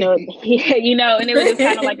he, and it was just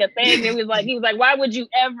kind of like a thing. He was like, why would you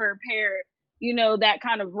ever pair, that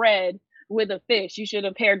kind of red with a fish? You should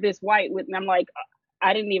have paired this white with, and I'm like,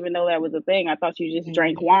 I didn't even know that was a thing. I thought you just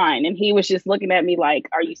drank wine. And he was just looking at me like,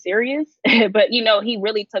 are you serious? But, he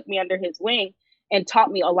really took me under his wing and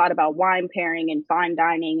taught me a lot about wine pairing and fine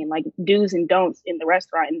dining and like do's and don'ts in the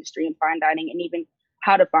restaurant industry and fine dining, and even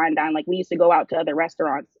how to fine dine. Like, we used to go out to other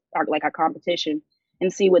restaurants, like our competition,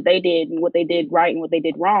 and see what they did and what they did right and what they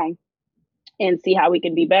did wrong, and see how we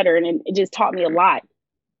could be better. And it just taught me a lot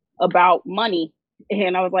about money.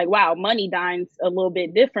 And I was like, wow, money dines a little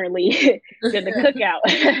bit differently than the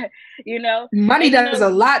cookout, Money does a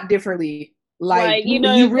lot differently. Like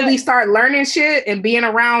you really start learning shit and being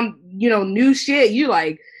around, new shit, you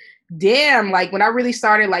like, damn, like when I really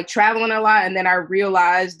started like traveling a lot, and then I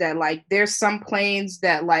realized that like there's some planes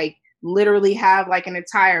that like literally have like an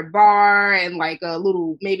entire bar and like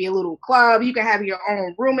maybe a little club. You can have your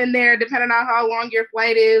own room in there depending on how long your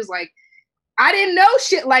flight is. Like, I didn't know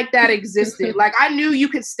shit like that existed. Like, I knew you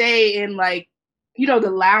could stay in like,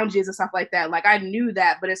 the lounges and stuff like that. Like, I knew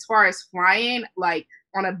that. But as far as flying, like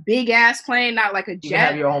on a big ass plane, not like a jet. You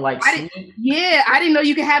have your own like suite? I didn't know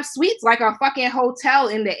you could have suites, like a fucking hotel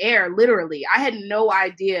in the air, literally. I had no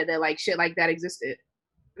idea that like shit like that existed.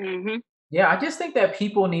 Mm-hmm. Yeah, I just think that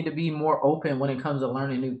people need to be more open when it comes to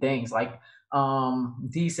learning new things. Like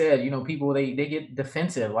D said, people they get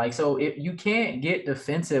defensive. Like, so you can't get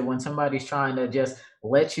defensive when somebody's trying to just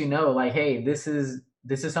let you know, like, hey, this is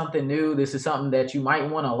something new. This is something that you might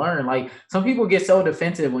want to learn. Like, some people get so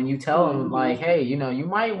defensive when you tell them, like, hey, you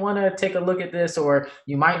might want to take a look at this, or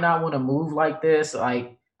you might not want to move like this.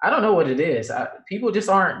 Like, I don't know what it is. People just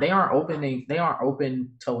aren't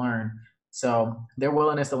open to learn. So their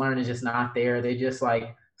willingness to learn is just not there. They just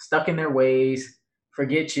like stuck in their ways,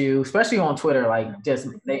 forget you, especially on Twitter. Like, just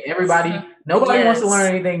nobody wants to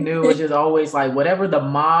learn anything new. It's just always like whatever the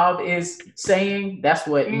mob is saying, that's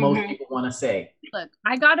what most people want to say. Look,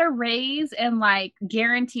 I got a raise and like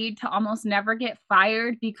guaranteed to almost never get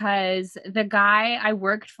fired because the guy I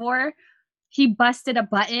worked for, he busted a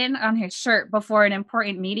button on his shirt before an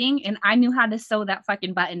important meeting, and I knew how to sew that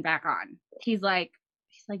fucking button back on. He's like,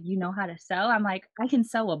 you know how to sew? I'm like, I can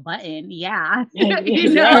sew a button. Yeah.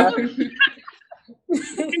 And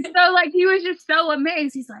so like, he was just so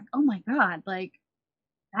amazed. He's like, oh my God, like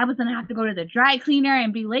I was going to have to go to the dry cleaner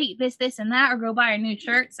and be late, this, and that, or go buy a new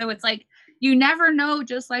shirt. So it's like, you never know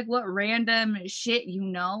just like what random shit,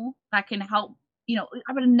 that can help.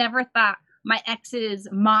 I would have never thought my ex's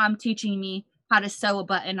mom teaching me how to sew a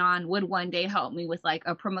button on would one day help me with like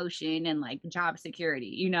a promotion and like job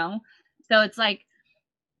security, So it's like,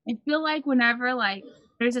 I feel like whenever like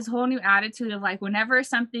there's this whole new attitude of like whenever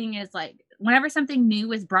something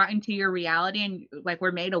new is brought into your reality and like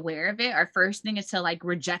we're made aware of it, our first thing is to like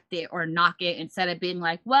reject it or knock it instead of being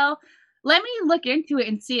like, well, let me look into it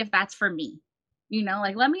and see if that's for me.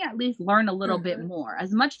 Like, let me at least learn a little bit more.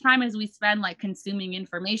 As much time as we spend like consuming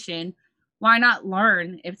information, why not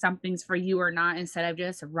learn if something's for you or not instead of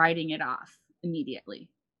just writing it off immediately,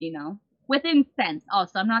 within sense.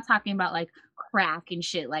 Also, I'm not talking about like crack and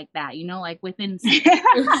shit like that, like within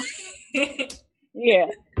yeah.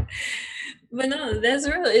 But no, that's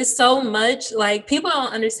real. It's so much, like, people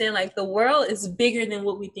don't understand, like, the world is bigger than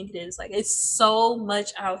what we think it is. Like, it's so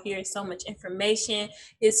much out here. It's so much information.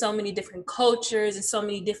 It's so many different cultures. It's so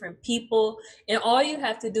many different people. And all you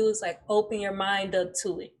have to do is like open your mind up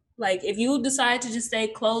to it. Like, if you decide to just stay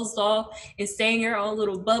closed off and stay in your own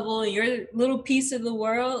little bubble and your little piece of the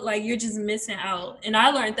world, like, you're just missing out. And I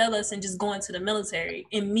learned that lesson just going to the military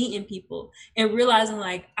and meeting people and realizing,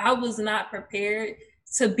 like, I was not prepared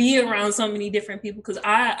to be around so many different people, because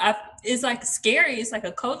I it's like scary. It's like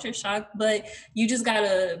a culture shock, but you just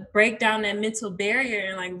gotta break down that mental barrier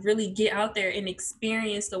and like really get out there and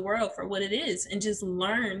experience the world for what it is and just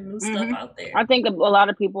learn new stuff out there. I think a lot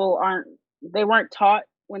of people weren't taught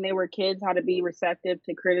when they were kids how to be receptive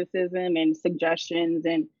to criticism and suggestions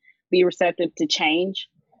and be receptive to change.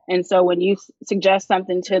 And so when you suggest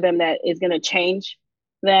something to them that is going to change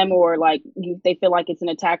them, or like they feel like it's an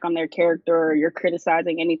attack on their character, or you're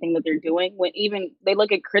criticizing anything that they're doing, when even they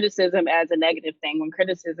look at criticism as a negative thing, when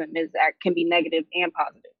criticism can be negative and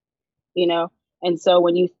positive, you know? And so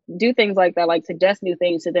when you do things like that, like suggest new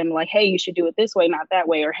things to them, like, hey, you should do it this way, not that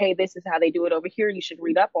way, or hey, this is how they do it over here, you should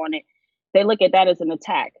read up on it. They look at that as an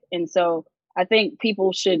attack. And so I think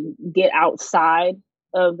people should get outside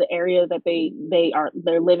of the area that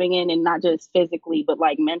they're living in, and not just physically, but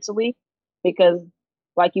like mentally, because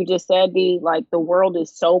like you just said, like the world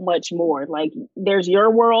is so much more. Like there's your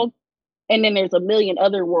world, and then there's a million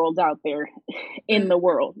other worlds out there in the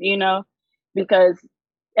world, you know, because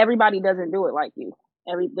everybody doesn't do it like you.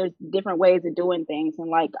 There's different ways of doing things. And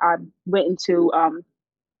like I went into,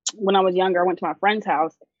 when I was younger, I went to my friend's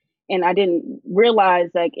house, and I didn't realize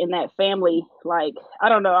like in that family, like, I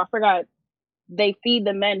don't know, I forgot, they feed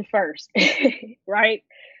the men first, right?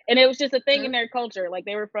 And it was just a thing in their culture. Like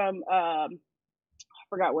they were from, I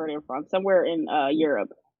forgot where they're from, somewhere in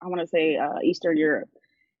Europe. I want to say Eastern Europe.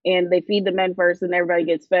 And they feed the men first and everybody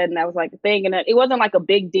gets fed. And that was like a thing. And it wasn't like a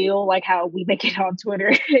big deal, like how we make it on Twitter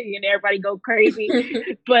and everybody go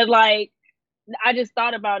crazy. But like, I just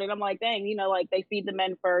thought about it. I'm like, dang, you know, like they feed the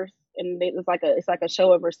men first, and it's like a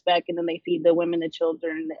show of respect. And then they feed the women, the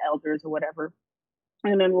children, the elders, or whatever.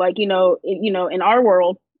 And then like, you know, in our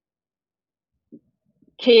world,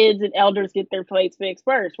 kids and elders get their plates fixed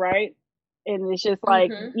first, right? And it's just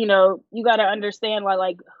like, you know, you got to understand why,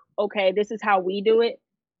 like, okay, this is how we do it.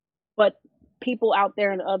 But people out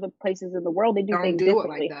there in other places in the world, they do things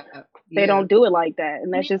differently. Like that. They don't do it like that.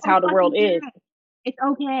 And that's just how the world is. It's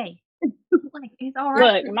okay. Like, it's all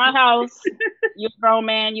right. Look, in my house, you're a grown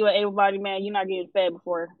man, you're an able-bodied man, you're not getting fed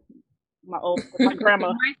before my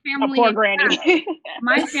grandma, my poor granny.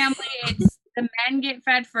 My family, it's the men get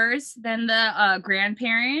fed first, then the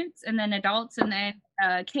grandparents, and then adults, and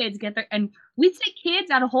then kids get there. And we take kids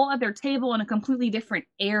at a whole other table in a completely different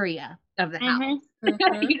area of the house.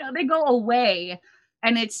 You know, they go away,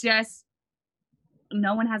 and it's just,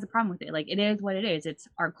 no one has a problem with it. Like, it is what it is. It's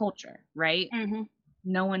our culture, right?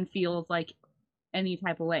 No one feels like any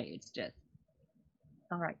type of way. It's just,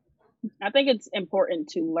 all right. I think it's important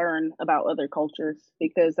to learn about other cultures,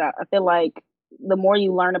 because I feel like the more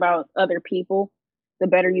you learn about other people, the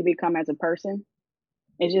better you become as a person.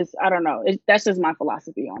 It's just, I don't know. That's just my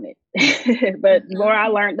philosophy on it. But the more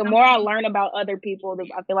I learn about other people,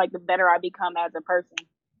 I feel like the better I become as a person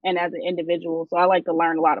and as an individual. So I like to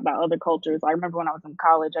learn a lot about other cultures. I remember when I was in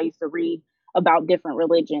college, I used to read about different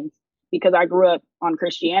religions, because I grew up on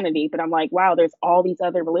Christianity, but I'm like, wow, there's all these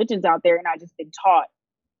other religions out there, and I just been taught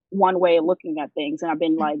one way of looking at things, and I've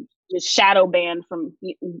been like just shadow banned from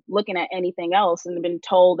looking at anything else, and been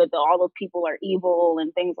told that all those people are evil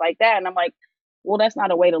and things like that. And I'm like, well, that's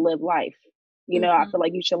not a way to live life. You know, I feel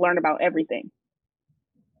like you should learn about everything.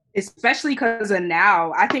 Especially because of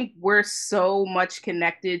now, I think we're so much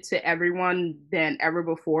connected to everyone than ever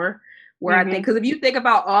before. Where I think, because if you think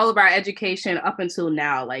about all of our education up until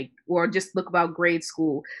now, like, or just look about grade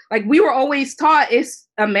school, like we were always taught it's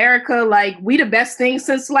America, like we the best thing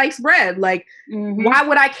since sliced bread. Like, why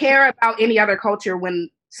would I care about any other culture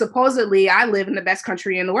when supposedly I live in the best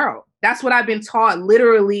country in the world? That's what I've been taught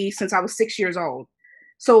literally since I was 6 years old.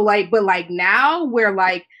 So like, but like now we're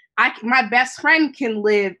like, my best friend can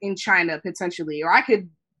live in China potentially, or I could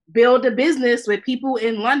build a business with people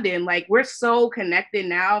in London. Like, we're so connected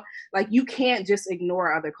now. Like, you can't just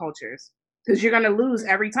ignore other cultures, because you're going to lose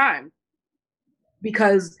every time.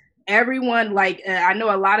 Because everyone, like, I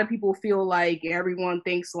know a lot of people feel like everyone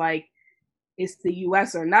thinks like it's the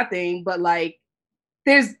US or nothing, but like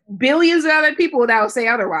there's billions of other people that will say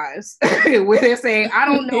otherwise, where they're saying, I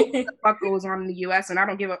don't know what the fuck goes on in the US, and I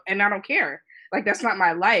don't give a, and I don't care. Like, that's not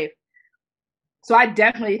my life. So I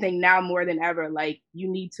definitely think now more than ever, like, you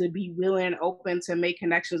need to be willing and open to make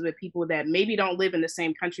connections with people that maybe don't live in the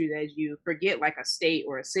same country as you. Forget like a state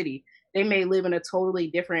or a city. They may live in a totally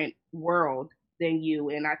different world than you.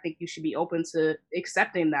 And I think you should be open to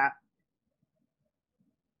accepting that.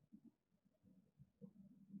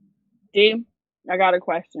 Dee, I got a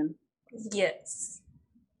question. Yes.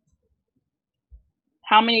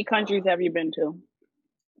 How many countries have you been to?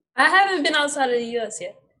 I haven't been outside of the US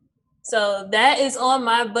yet. So that is on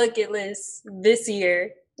my bucket list this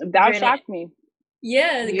year. That shocked me.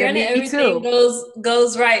 Yeah, granted everything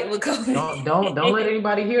goes right with COVID. Don't let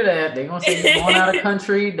anybody hear that. They're gonna say you're going out of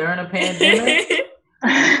country during a pandemic.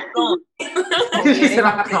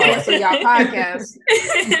 Cancel y'all podcast.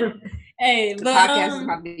 Hey, the podcast is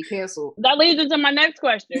about to be canceled. That leads into my next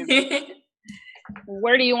question.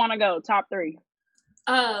 Where do you want to go? Top 3.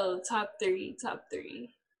 Oh, top three.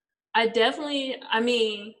 I definitely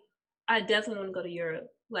want to go to Europe.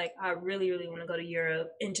 Like, I really, really want to go to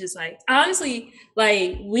Europe and just like, honestly,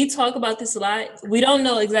 like, we talk about this a lot. We don't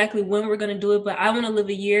know exactly when we're going to do it, but I want to live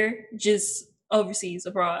a year just overseas,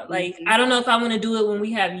 abroad. Like, I don't know if I want to do it when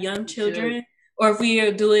we have young children or if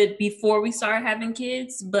we do it before we start having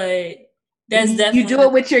kids, but that's definitely. You do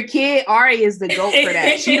it with your kid. Ari is the goat for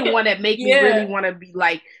that. She the one that make me really want to be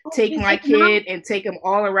like, take my kid and take him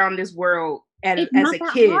all around this world as a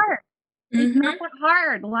kid. Hard. It's not that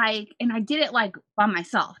hard. Like, and I did it like by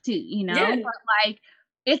myself too, you know. Yeah. But like,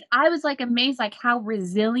 I was like amazed like how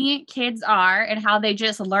resilient kids are and how they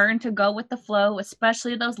just learn to go with the flow,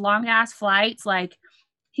 especially those long ass flights. Like,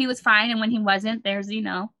 he was fine, and when he wasn't, there's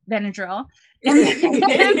Benadryl.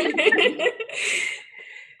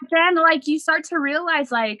 Then like you start to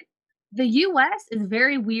realize like the US is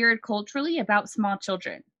very weird culturally about small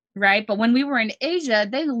children. Right. But when we were in Asia,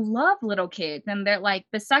 they love little kids. And they're like,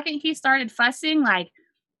 the second he started fussing, like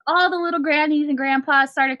all the little grannies and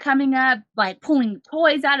grandpas started coming up, like pulling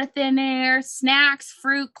toys out of thin air, snacks,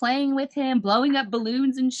 fruit, playing with him, blowing up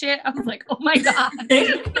balloons and shit. I was like, oh my God.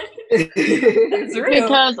 It's real.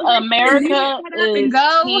 Because America is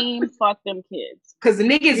team fuck them kids. Because the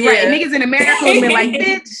niggas in America have been like,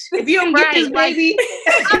 bitch, if you don't get this baby.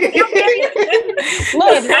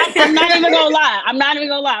 Look, I'm not even gonna lie. I'm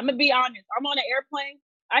gonna be honest. I'm on an airplane.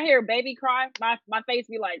 I hear a baby cry. My face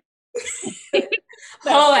be like,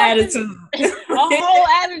 whole attitude. A whole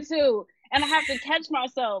attitude. And I have to catch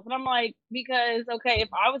myself. And I'm like, because, okay, if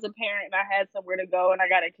I was a parent and I had somewhere to go and I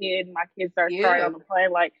got a kid and my kid starts crying on the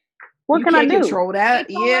plane, like, what can I do? Control that.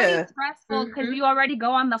 It's stressful because you already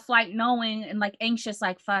go on the flight knowing and like anxious,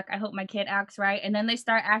 like, fuck, I hope my kid acts right. And then they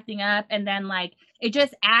start acting up. And then like, it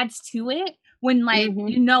just adds to it when like,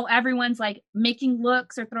 everyone's like making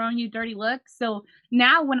looks or throwing you dirty looks. So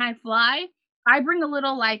now when I fly, I bring a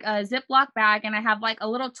little like a Ziploc bag and I have like a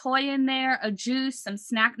little toy in there, a juice, some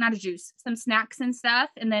snacks and stuff.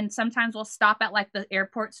 And then sometimes we'll stop at like the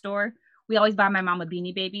airport store. We always buy my mom a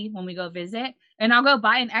Beanie Baby when we go visit. And I'll go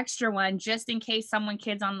buy an extra one just in case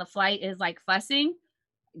kid's on the flight is like fussing.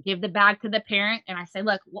 Give the bag to the parent and I say,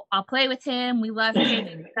 look, I'll play with him. We love kids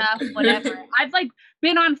and stuff, whatever. I've like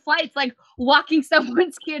been on flights like walking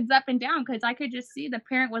someone's kids up and down because I could just see the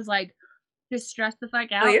parent was like, just stress the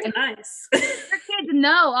fuck out. Oh, you're nice. Your kids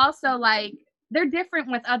know also like they're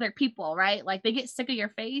different with other people, right? Like they get sick of your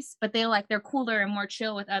face, but they're cooler and more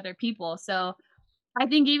chill with other people. So I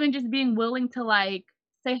think even just being willing to like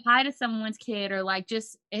say hi to someone's kid or like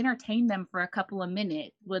just entertain them for a couple of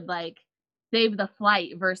minutes would like save the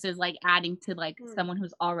flight versus like adding to like someone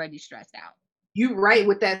who's already stressed out. You right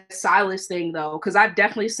with that silence thing though, because I've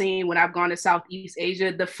definitely seen when I've gone to Southeast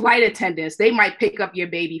Asia, the flight attendants, they might pick up your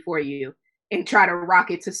baby for you and try to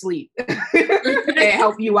rock it to sleep and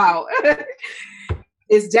help you out.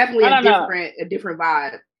 It's definitely a different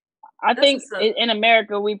vibe. I think in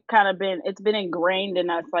America, we've kind of it's been ingrained in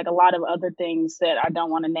us, like a lot of other things that I don't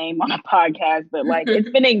want to name on a podcast, but like it's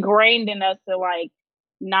been ingrained in us to like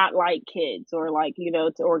not like kids or like,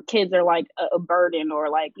 or kids are like a burden or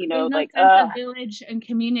like, there's no like sense of village and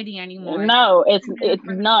community anymore. No, it's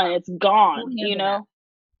none. It's gone,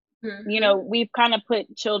 we've kind of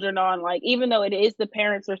put children on, like, even though it is the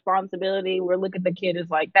parent's responsibility, we're looking at the kid as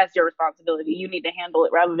like, that's your responsibility. You need to handle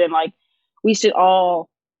it, rather than like, we should all,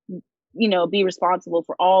 be responsible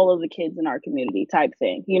for all of the kids in our community type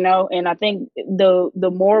thing, And I think the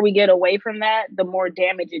more we get away from that, the more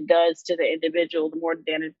damage it does to the individual, the more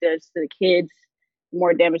damage it does to the kids, the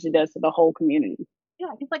more damage it does to the whole community.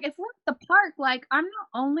 Yeah, it's like if we're at the park, like I'm not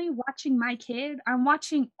only watching my kid, I'm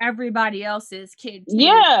watching everybody else's kid too.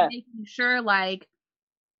 Yeah, making sure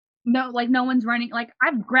no one's running. Like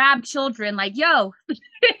I've grabbed children, like yo,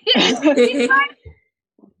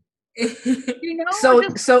 so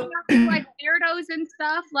like weirdos and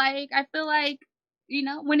stuff. Like I feel like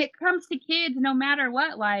when it comes to kids, no matter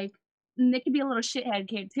what, like they could be a little shithead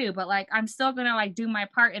kid too, but like I'm still gonna like do my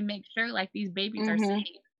part and make sure like these babies are safe.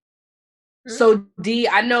 So D,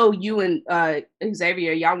 I know you and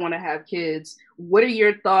Xavier, y'all want to have kids. What are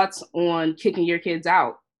your thoughts on kicking your kids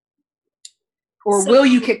out? Or will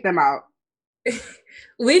you kick them out?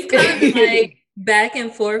 We've kind of like back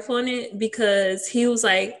and forth on it because he was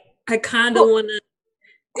like, I kind of want to.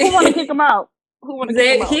 Who want to kick them out?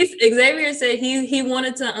 Xavier said he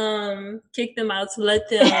wanted to kick them out to let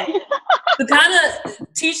them to kind of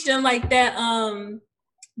teach them like that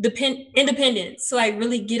independence, so like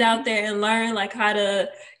really get out there and learn like how to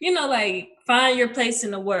like find your place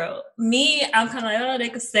in the world. Me, I'm kind of like, oh, they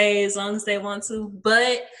could stay as long as they want to,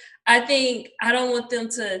 but I think I don't want them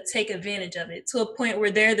to take advantage of it to a point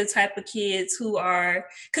where they're the type of kids who are,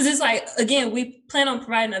 because it's like, again, we plan on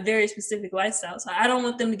providing a very specific lifestyle. So I don't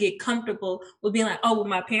want them to get comfortable with being like, oh, well,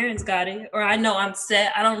 my parents got it, or I know I'm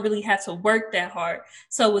set. I don't really have to work that hard.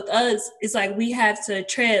 So with us, it's like we have to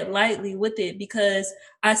tread lightly with it, because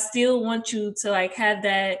I still want you to like have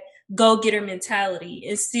that go-getter mentality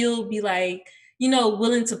and still be like, you know,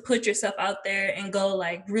 willing to put yourself out there and go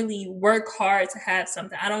like really work hard to have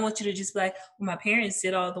something. I don't want you to just be like, well, my parents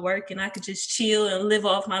did all the work and I could just chill and live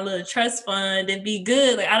off my little trust fund and be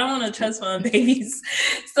good. Like, I don't want to trust fund babies.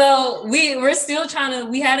 So we're still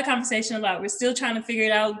we had a conversation about, we're still trying to figure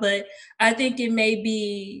it out, but I think it may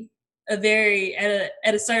be at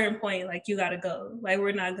a certain point, like you got to go. Like,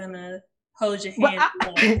 we're not going to hold your hand.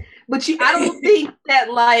 I don't think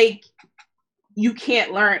that like you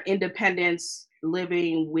can't learn independence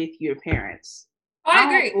living with your parents. I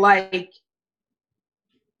agree. Like,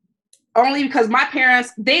 only because my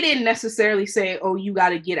parents, they didn't necessarily say, oh, you got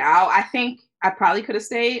to get out. I think I probably could have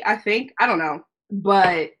stayed. I don't know.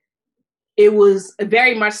 But it was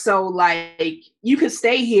very much so like, you could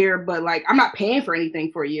stay here, but like, I'm not paying for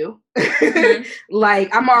anything for you. Mm-hmm. Like,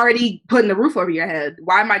 I'm already putting the roof over your head.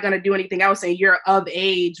 Why am I going to do anything else? And you're of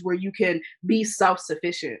age where you can be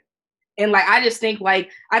self-sufficient. And like, I just think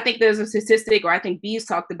like, I think there's a statistic, or I think Bees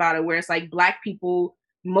talked about it, where it's like Black people,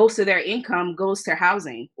 most of their income goes to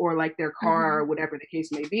housing or like their car, or whatever the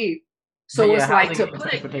case may be. So it's like to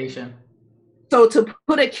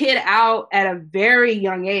put a kid out at a very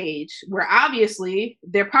young age, where obviously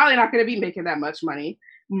they're probably not going to be making that much money.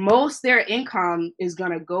 Most their income is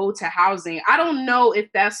going to go to housing. I don't know if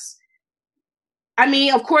that's, I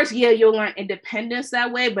mean, of course, yeah, you'll learn independence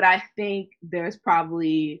that way, but I think there's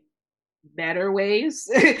probably better ways,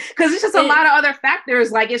 because it's just a lot of other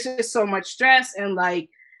factors. Like, it's just so much stress, and like,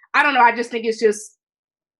 I don't know, I just think it's just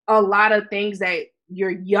a lot of things that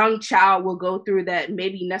your young child will go through that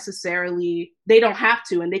maybe necessarily they don't have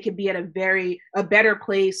to, and they could be at a better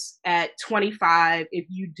place at 25 if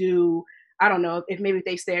you do, I don't know, if maybe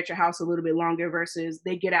they stay at your house a little bit longer versus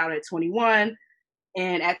they get out at 21,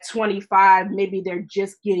 and at 25 maybe they're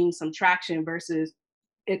just getting some traction, versus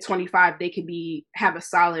at 25 they could have a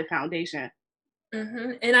solid foundation.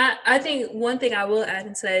 Mm-hmm. And I think one thing I will add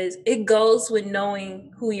into that is it goes with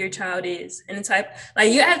knowing who your child is and the type,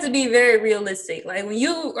 like, you have to be very realistic. Like, when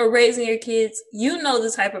you are raising your kids, you know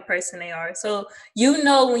the type of person they are. So you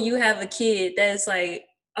know when you have a kid that's like,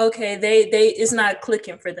 okay, they it's not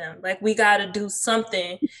clicking for them. Like, we got to do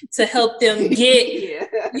something to help them get,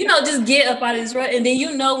 just get up out of this rut. And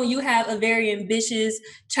then, when you have a very ambitious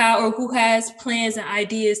child or who has plans and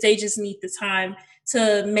ideas, they just need the time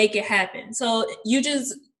to make it happen. So you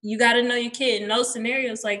got to know your kid. In those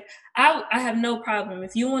scenarios, like, I have no problem.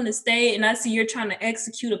 If you want to stay and I see you're trying to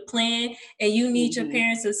execute a plan and you need your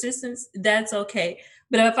parents' assistance, that's okay.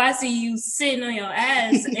 But if I see you sitting on your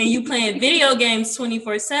ass and you playing video games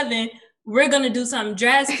 24/7, we're going to do something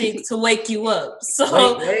drastic to wake you up.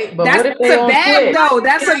 So that's a bag, though.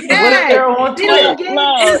 That's a bag.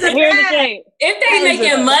 Here's the thing. If they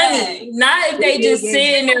making money, not if they just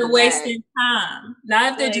sitting there wasting time.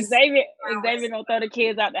 Not if they just... Xavier don't throw the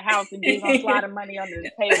kids out the house and just gonna slide the money under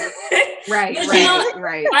the table. Right.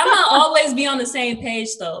 I'm gonna always be on the same page,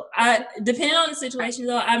 though. Depending on the situation,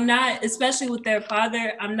 though, I'm not, especially with their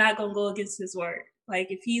father, I'm not gonna go against his word. Like,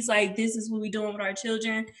 if he's like, this is what we're doing with our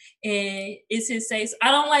children, and it's his say. So I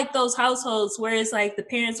don't like those households where it's like the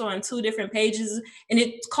parents are on two different pages and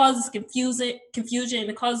it causes confusion, and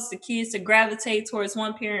it causes the kids to gravitate towards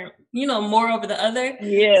one parent, more over the other.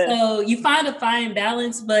 Yeah. So you find a fine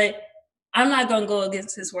balance, but I'm not going to go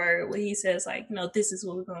against his word when he says like, this is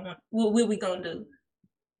what we're going to do.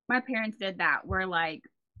 My parents did that. We're like,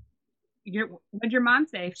 what'd your mom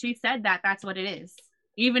say? If she said that, that's what it is.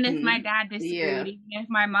 Even if my dad disagreed, even if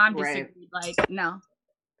my mom disagreed, like, no,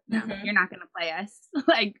 you're not gonna play us.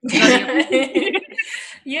 Like,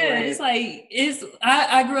 it's like,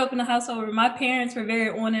 I grew up in a household where my parents were very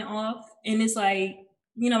on and off, and it's like,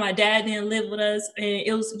 my dad didn't live with us, and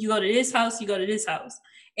it was, you go to this house, you go to this house.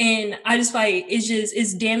 And I just like,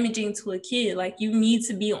 it's damaging to a kid. Like, you need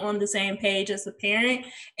to be on the same page as a parent.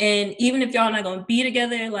 And even if y'all not gonna be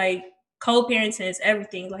together, like, co-parenting is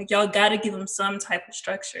everything. Like, y'all got to give them some type of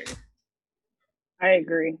structure. I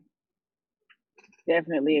agree.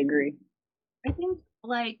 Definitely agree. I think,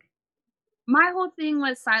 like, my whole thing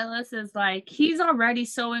with Silas is, like, he's already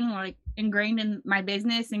so, like, ingrained in my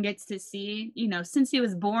business and gets to see, since he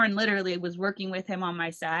was born, literally was working with him on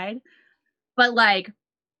my side. But, like,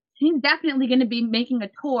 he's definitely going to be making a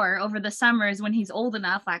tour over the summers when he's old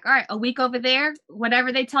enough. Like, all right, a week over there,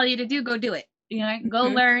 whatever they tell you to do, go do it. You know, go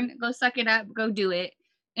learn, go suck it up, go do it.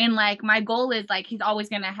 And like, my goal is like, he's always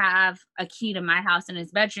going to have a key to my house in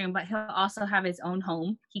his bedroom, but he'll also have his own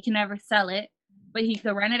home. He can never sell it, but he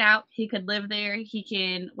could rent it out. He could live there. He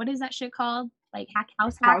can, what is that shit called? Like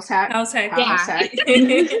house hack.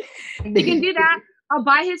 He can do that. I'll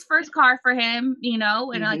buy his first car for him, you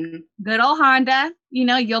know, and like good old Honda, you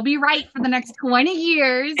know, you'll be right for the next 20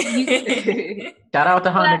 years. Shout out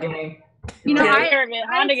to Honda gang. You know,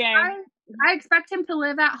 I expect him to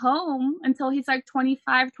live at home until he's like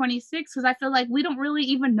 25, 26, because I feel like we don't really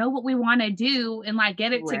even know what we want to do and like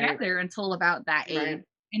get it together until about that age. Right.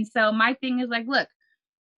 And so my thing is like, look,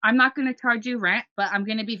 I'm not going to charge you rent, but I'm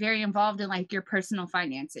going to be very involved in like your personal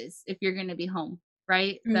finances if you're going to be home.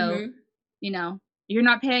 Right. So, you know, you're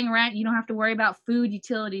not paying rent. You don't have to worry about food,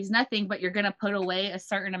 utilities, nothing, but you're going to put away a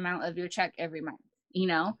certain amount of your check every month, you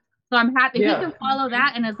know? So I'm happy he can follow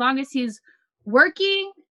that. And as long as he's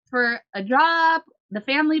working for a job, the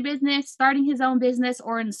family business, starting his own business,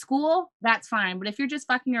 or in school, that's fine. But if you're just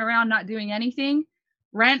fucking around, not doing anything,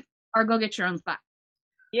 rent or go get your own spot.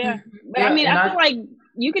 Yeah. But I mean, I feel like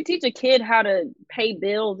you could teach a kid how to pay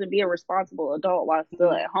bills and be a responsible adult while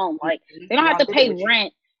still at home. Like, they don't have to pay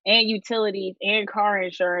rent and utilities and car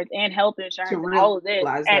insurance and health insurance and all of this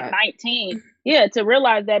at 19. Yeah, to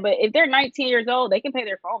realize that. But if they're 19 years old, they can pay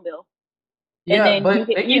their phone bill. Yeah, but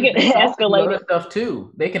you can escalate other stuff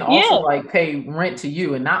too. They can also like pay rent to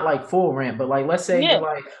you, and not like full rent, but like, let's say you're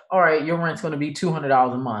like, all right, your rent's going to be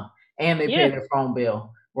 $200 a month, and they pay their phone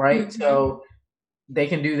bill, right? So they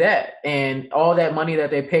can do that, and all that money that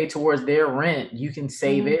they pay towards their rent, you can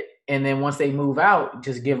save it, and then once they move out,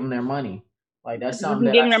 just give them their money. Like, that's something.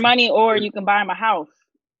 You can give them their money, or you can buy them a house,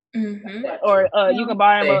 or you can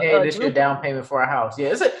buy them hey, this is your down payment for a house.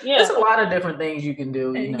 Yeah, it's a lot of different things you can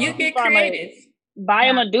do. You know? You get creative. Buy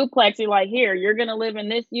them a duplex. You're like, here, you're gonna live in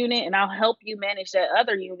this unit, and I'll help you manage that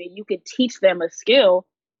other unit. You could teach them a skill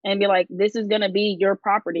and be like, this is gonna be your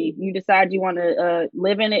property. You decide you want to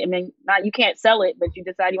live in it, and then you can't sell it, but you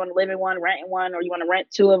decide you want to live in one, rent in one, or you want to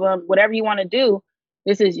rent two of them. Whatever you want to do,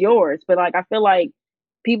 this is yours. But like, I feel like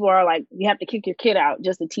people are like, you have to kick your kid out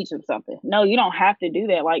just to teach them something. No, you don't have to do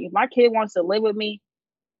that. Like, if my kid wants to live with me,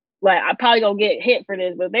 like, I probably gonna get hit for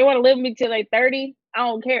this, but if they want to live with me till they 30, I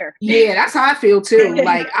don't care. Yeah, that's how I feel too.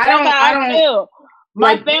 Like, I don't feel.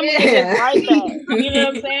 My family is like that. You know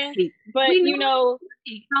what I'm saying? But you know,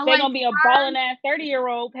 they're gonna be a balling ass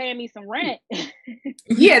 30-year-old paying me some rent.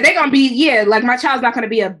 Yeah, they're gonna be like, my child's not gonna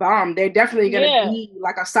be a bum. They're definitely gonna be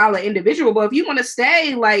like a solid individual. But if you want to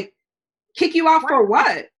stay, like, kick you out for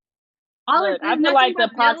what? I feel like the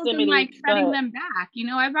proximity, like setting them back. You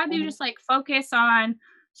know, I'd rather you just like focus on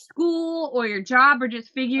school or your job, or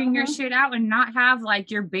just figuring your shit out, and not have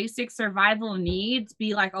like your basic survival needs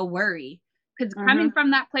be like a worry. Because coming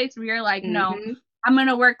from that place where you're like, no, I'm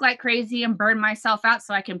gonna work like crazy and burn myself out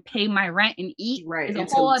so I can pay my rent and eat. Right. Is a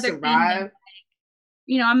whole other thing. Like,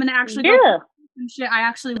 you know, I'm gonna actually go some shit I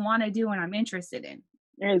actually want to do and I'm interested in.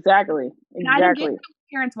 Exactly. I don't get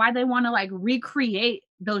parents why they want to like recreate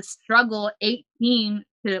those struggle 18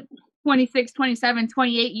 to 26, 27,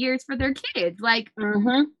 28 years for their kids. Like,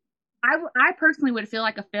 I personally would feel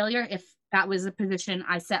like a failure if that was a position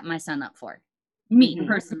I set my son up for. Me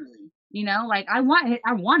personally, you know, like, I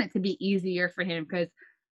want it to be easier for him, because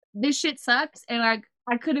this shit sucks, and like,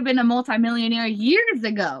 I could have been a multimillionaire years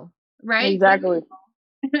ago, right? Exactly.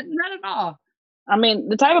 Not at all. I mean,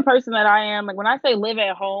 the type of person that I am, like, when I say live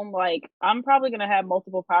at home, like, I'm probably gonna have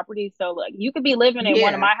multiple properties. So like, you could be living in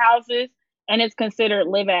one of my houses, and it's considered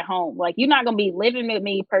live at home. Like, you're not gonna be living with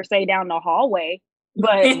me per se down the hallway,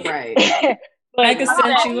 but but I can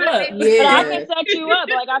set you up. Yeah, I can set you up.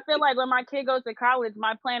 Like, I feel like when my kid goes to college,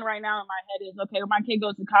 my plan right now in my head is, okay, when my kid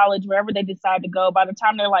goes to college, wherever they decide to go, by the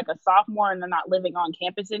time they're like a sophomore and they're not living on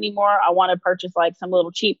campus anymore, I want to purchase like some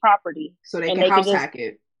little cheap property so they can house hack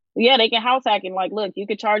it. Yeah, they can house hack and like, look, you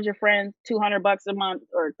could charge your friends $200 a month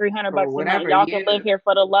or $300 a month. Y'all can live here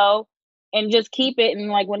for the low, and just keep it. And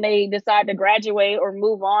like, when they decide to graduate or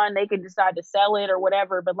move on, they can decide to sell it or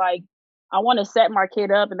whatever. But like, I want to set my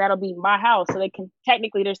kid up, and that'll be my house. So they can,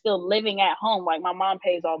 technically, they're still living at home. Like, my mom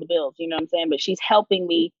pays all the bills, you know what I'm saying? But she's helping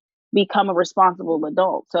me become a responsible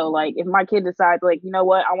adult. So like, if my kid decides, like, you know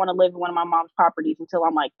what, I want to live in one of my mom's properties until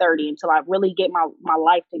I'm like 30, until I really get my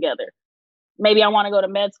life together. Maybe I want to go to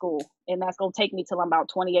med school, and that's going to take me till I'm about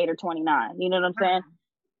 28 or 29. You know what I'm saying?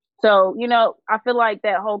 So, you know, I feel like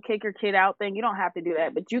that whole kick your kid out thing, you don't have to do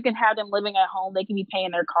that, but you can have them living at home. They can be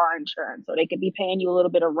paying their car insurance, or they could be paying you a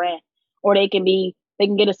little bit of rent, or they can be they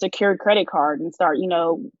can get a secured credit card and start,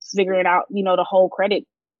 figuring out, the whole credit,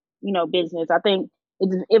 business. I think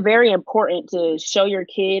it's very important to show your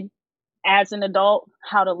kid as an adult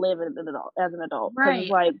how to live as an adult. Right.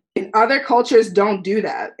 Like other cultures don't do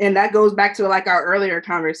that. And that goes back to like our earlier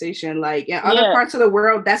conversation. Like in other parts of the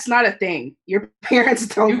world, that's not a thing. Your parents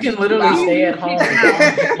don't. You can literally stay at home.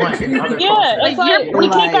 It's like we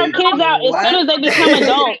kick our kids out as soon as they become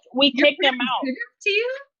adults. We kick them out. To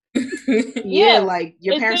you? Yeah, like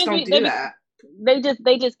your parents don't do that.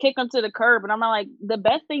 They just kick them to the curb, and I'm like, the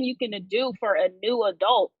best thing you can do for a new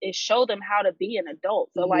adult is show them how to be an adult.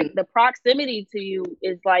 So like the proximity to you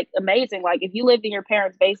is like amazing. Like if you lived in your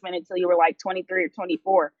parents' basement until you were like 23 or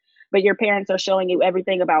 24, but your parents are showing you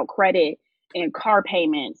everything about credit and car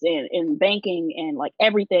payments and banking and like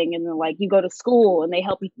everything, and then like you go to school and they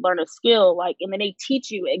help you learn a skill, like, and then they teach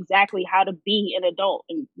you exactly how to be an adult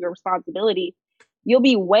and your responsibility, you'll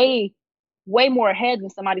be way more ahead than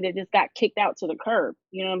somebody that just got kicked out to the curb.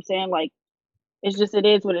 You know what I'm saying? Like, it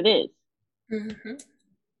is what it is. Mm-hmm.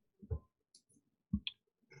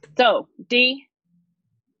 So, D,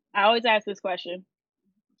 I always ask this question.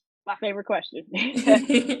 My favorite question.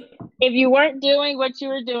 If you weren't doing what you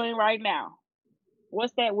were doing right now,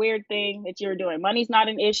 what's that weird thing that you're doing? Money's not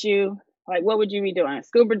an issue. Like, what would you be doing?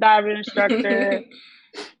 Scuba diving instructor?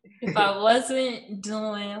 If I wasn't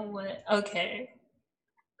doing what? Okay.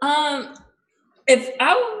 If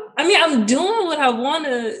I'm doing what I want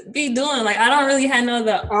to be doing. Like, I don't really have no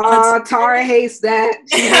other. Tara hates that.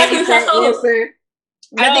 She hates that answer.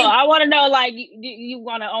 No, I want to know, like, you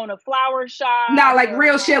want to own a flower shop? No, like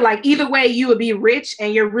real shit. Like either way, you would be rich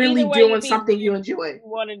and you're really doing something you enjoy. You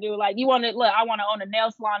want to do, like, I want to own a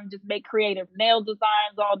nail salon and just make creative nail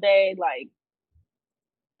designs all day. Like,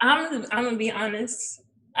 I'm gonna be honest.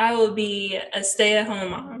 I would be a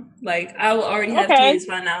stay-at-home mom. Like, I would already have kids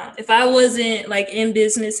by now. If I wasn't like in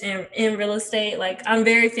business and in real estate, like I'm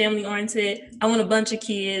very family-oriented. I want a bunch of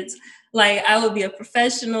kids. Like, I would be a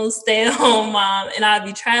professional stay-at-home mom, and I'd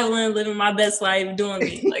be traveling, living my best life, doing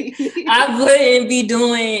me. Like, I wouldn't be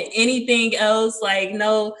doing anything else. Like,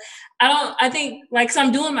 no, I think, like, 'cause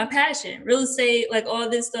I'm doing my passion, real estate, like all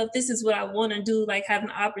this stuff. This is what I want to do, like have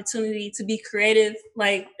an opportunity to be creative,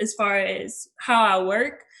 like as far as how I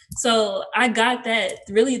work. So I got that.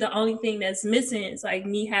 Really the only thing that's missing is like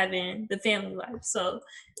me having the family life. So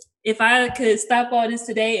if I could stop all this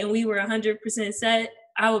today and we were 100% set,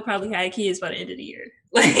 I would probably have kids by the end of the year.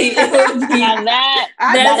 Like, it would be,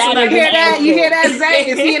 you hear that, Zach?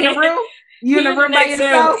 Is he in the room? You in the room by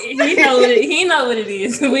yourself? He know what it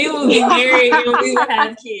is. We will be married and we will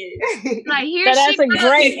have kids. Like, here that's a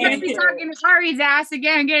great answer. Talking to Ari's ass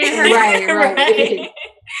again, getting her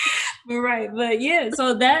right. But yeah,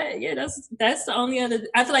 so that's the only other.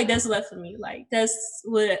 I feel like that's left for me. Like, that's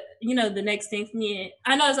what, the next thing for me.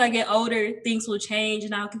 I know as I get older, things will change,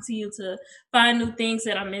 and I'll continue to find new things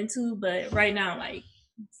that I'm into. But right now, like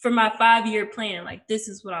for my 5-year plan, like this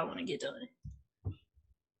is what I want to get done.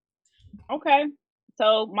 Okay.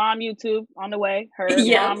 So mom YouTube on the way. Her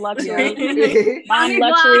yes. Mom luxury. Mom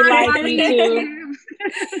luxury life YouTube.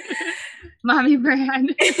 Mommy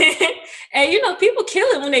brand. And people kill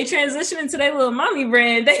it when they transition into their little mommy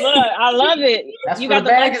brand. Look, I love it. That's you got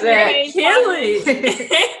the luxury page. Kill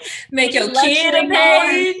it. Make your kid a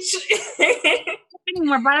page.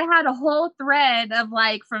 Anymore, but I had a whole thread of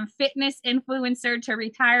like from fitness influencer to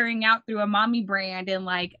retiring out through a mommy brand, and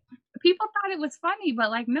like people thought it was funny, but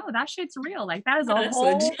like, no, that shit's real. Like, that is a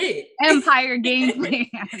whole legit empire game plan.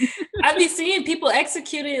 I be seeing people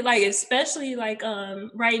execute it, like, especially like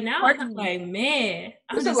right now. I'm like, man,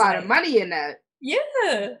 there's a lot of money in that.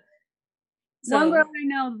 Yeah. So, one girl I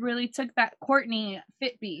know really took that, Courtney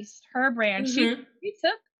Fit Beast, her brand. Mm-hmm. She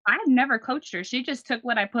took. I've never coached her. She just took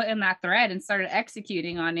what I put in that thread and started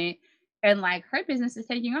executing on it, and like her business is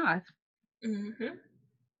taking off. Mm-hmm.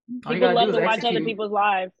 People love to watch other people's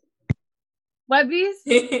lives. What, Beast?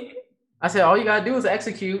 I said, all you gotta do is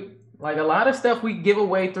execute. Like, a lot of stuff we give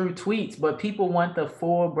away through tweets, but people want the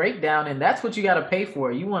full breakdown, and that's what you gotta pay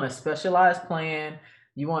for. You want a specialized plan.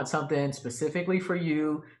 You want something specifically for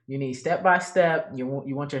you. You need step by step. You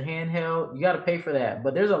want your handheld. You gotta pay for that.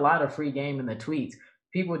 But there's a lot of free game in the tweets.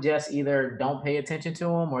 People just either don't pay attention to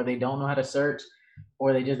them, or they don't know how to search,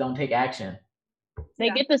 or they just don't take action.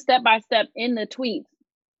 They get the step by step in the tweets,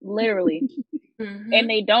 literally, and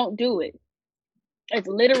they don't do it. It's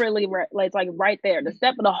literally it's like right there.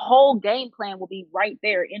 The whole game plan will be right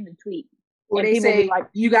there in the tweet. Or they say, like,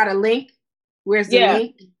 you got a link? Where's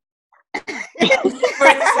the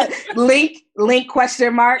link? link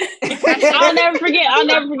question mark. I'll never forget.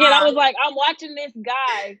 I was like, I'm watching this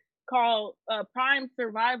guy called Prime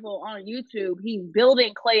Survival on YouTube. He's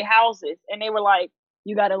building clay houses, and they were like,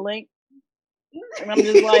 "You got a link?" And I'm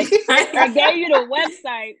just like, I gave you the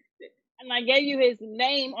website, and I gave you his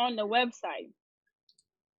name on the website.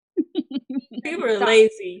 People are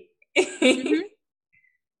lazy. Mm-hmm.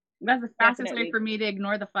 That's the fastest way for me to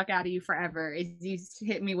ignore the fuck out of you forever is you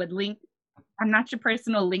hit me with link. I'm not your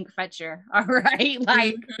personal link fetcher. All right.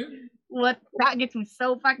 Like what that gets me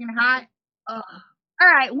so fucking hot. Ugh. All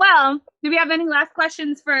right. Well, do we have any last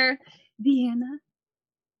questions for Deanna?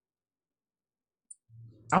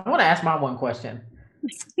 I want to ask my one question.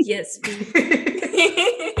 Yes.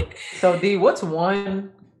 So D, what's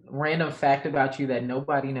one random fact about you that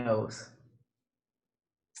nobody knows?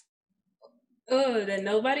 Oh, that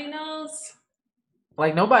nobody knows?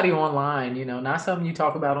 Like nobody online, you know, not something you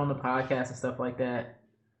talk about on the podcast and stuff like that.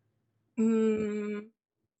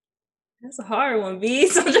 That's a hard one, B.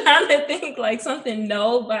 So I'm trying to think like something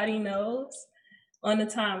nobody knows on the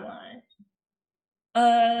timeline.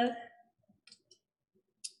 I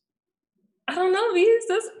don't know, B.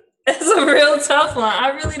 That's a real tough one.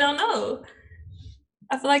 I really don't know.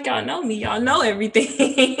 I feel like y'all know me. Y'all know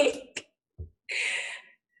everything.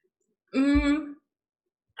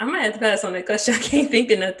 I might have to pass on that question. I can't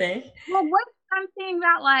think of nothing. Well, what's something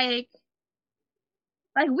that like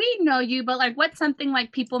we know you, but like what's something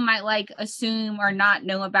like people might like assume or not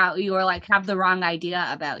know about you or like have the wrong idea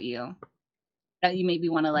about you that you maybe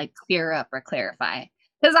want to like clear up or clarify?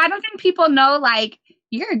 Because I don't think people know like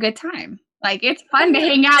you're a good time. Like it's fun to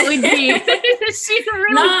hang out with me. She's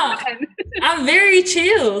really fun. I'm very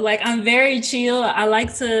chill. Like I'm very chill. I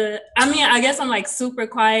guess I'm like super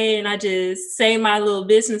quiet and I just say my little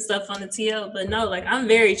business stuff on the TL. But no, like I'm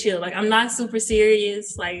very chill. Like I'm not super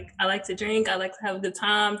serious. Like I like to drink. I like to have a good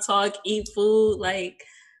time, talk, eat food. Like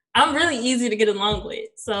I'm really easy to get along with.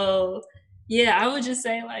 So yeah, I would just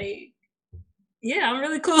say like, yeah, I'm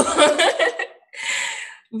really cool.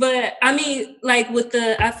 But I mean, like with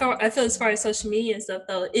I feel as far as social media and stuff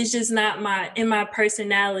though, it's just not in my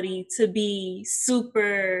personality to be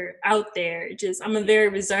super out there. I'm a very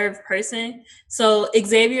reserved person. So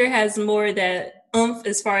Xavier has more that oomph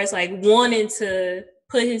as far as like wanting to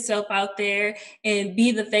put himself out there and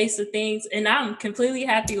be the face of things. And I'm completely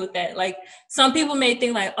happy with that. Like some people may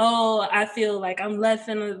think like, oh, I feel like I'm left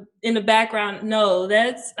in the background. No,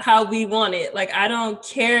 that's how we want it. Like, I don't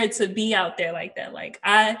care to be out there like that. Like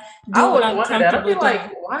I do what I'm comfortable doing.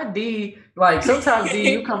 Like, why D, like sometimes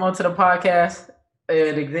D, you come onto the podcast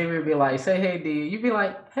and Xavier would be like, say, hey D, you'd be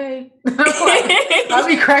like, hey. I'll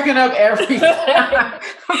be cracking up every time.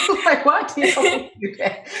 I'm like, why do you do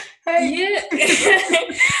that? Hey. Yeah.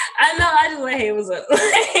 I know, I just like, hey, what's up?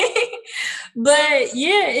 But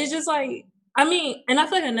yeah, it's just like, I mean, and I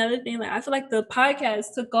feel like another thing, like I feel like the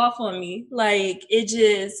podcast took off on me. Like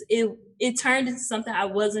it turned into something I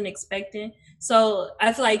wasn't expecting. So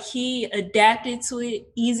I feel like he adapted to it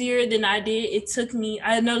easier than I did.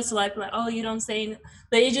 I noticed a lot of people like, oh, you don't say,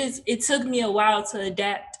 but it took me a while to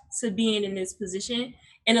adapt to being in this position.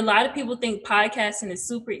 And a lot of people think podcasting is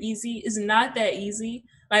super easy. It's not that easy.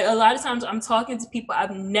 Like a lot of times I'm talking to people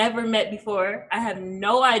I've never met before. I have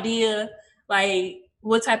no idea like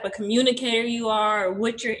what type of communicator you are or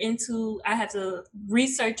what you're into. I have to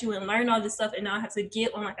research you and learn all this stuff. And now I have to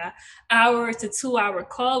get on like an hour to 2 hour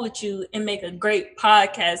call with you and make a great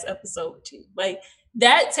podcast episode with you. Like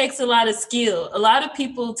that takes a lot of skill. A lot of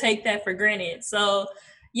people take that for granted. So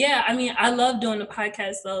yeah, I mean, I love doing the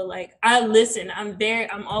podcast though. Like I listen, I'm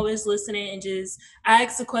always listening and I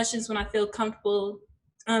ask the questions when I feel comfortable,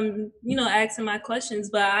 asking my questions,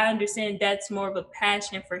 but I understand that's more of a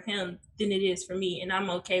passion for him than it is for me. And I'm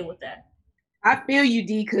okay with that. I feel you,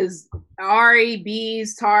 D, because Ari,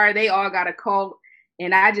 Bees, Tar, they all got a cult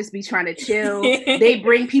and I just be trying to chill. They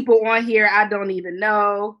bring people on here I don't even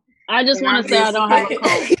know. I just want to say I don't have a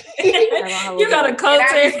cult. You got a cult.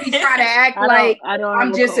 I just be trying to act like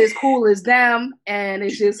I'm just as cool as them, and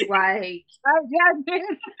it's just like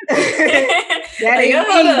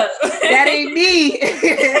that ain't me.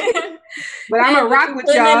 But I'm gonna rock with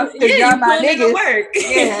y'all because y'all my niggas. Work.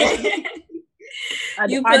 Yeah. I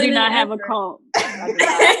do not have a cult.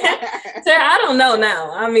 I don't know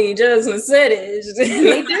now. I mean, Jasmine said it.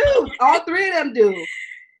 They do. All three of them do.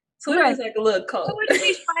 Twitter is like a little cult. I wouldn't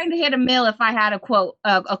be trying to hit a mill if I had a cult,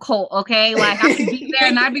 okay? Like I could be there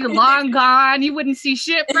and I'd be long gone. You wouldn't see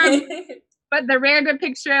shit from but the random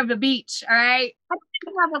picture of the beach, all right? I don't think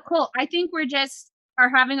we have a cult. I think we're just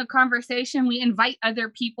having a conversation. We invite other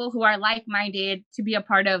people who are like-minded to be a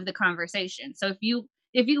part of the conversation. So if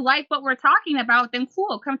you like what we're talking about, then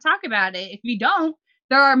cool, come talk about it. If you don't,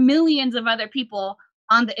 there are millions of other people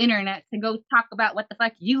on the internet to go talk about what the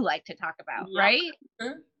fuck you like to talk about, right?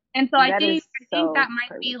 Mm-hmm. And so I think that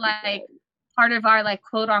might be like part of our like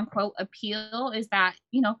quote unquote appeal is that,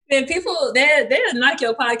 you know, and people they'll knock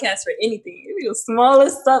your podcast for anything. It's the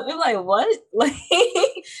smallest stuff. You're like, what? Like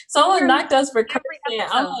someone knocked us for cursing.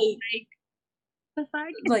 I'm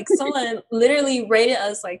like someone literally rated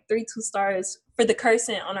us like 3 2-stars for the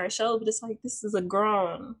cursing on our show, but it's like this is a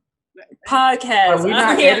grown podcast. We're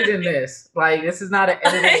not editing this. Like this is not an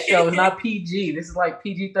edited show. It's not PG. This is like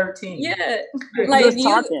PG-13. Yeah. Like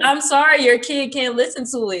I'm sorry your kid can't listen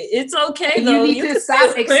to it. It's okay though. You need to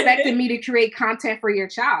stop expecting me to create content for your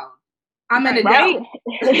child. I'm an adult.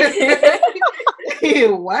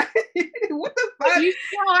 What? What the fuck?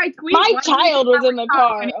 My child was in the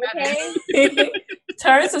car, okay?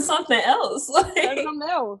 Turn to something else. Turn to something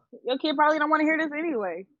else. Your kid probably don't want to hear this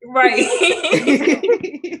anyway. Right.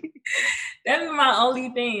 That's my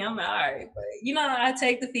only thing. I'm like, all right. But, you know, I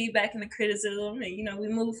take the feedback and the criticism and, you know, we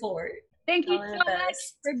move forward. Thank you so much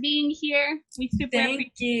for being here. We super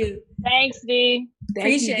Thank you. Thanks, D.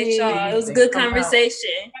 Appreciate y'all. It was a good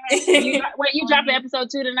conversation. You dropping episode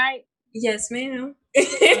 2 tonight? Yes, ma'am.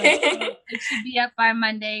 It should be up by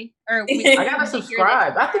Monday. I gotta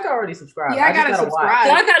subscribe. I think I already subscribed. Yeah, I gotta subscribe.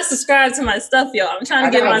 I gotta subscribe to my stuff, y'all. I'm trying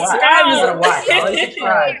to get my subscribers.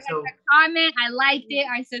 Comment. I liked it.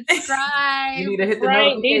 I subscribe. You need to hit the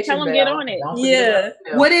notification tell them get on it. Yeah.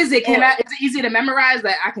 What is it? Is it easy to memorize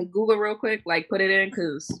that I can Google real quick? Like put it in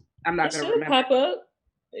because I'm not gonna remember. Pop up.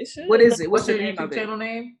 It should. What is it? What's your YouTube channel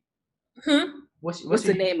name? What's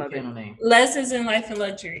the name of it? Lessons in Life and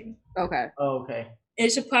Luxury. Okay. Oh, okay. It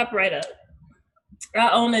should pop right up.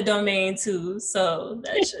 I own a domain too, so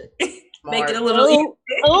that should make it a little easier.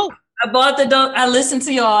 Oh, I listened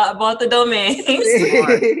to y'all. I bought the domain. Turn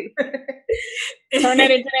that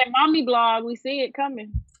into that mommy blog. We see it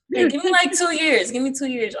coming. Yeah, give me like 2 years. Give me 2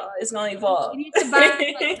 years, y'all. It's gonna evolve. You need to buy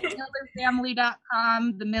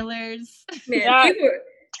millerfamily.com, the Millers. Man,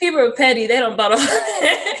 people are petty. They don't bother.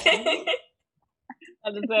 I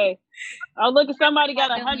was to say, oh look, at somebody got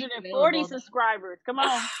 140 subscribers. Come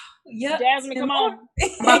on, yeah, Jasmine, come on. I'm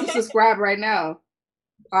about to subscribe right now.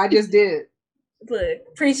 I just did. Look,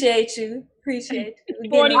 appreciate you. I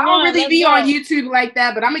don't really be on YouTube like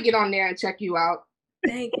that, but I'm gonna get on there and check you out.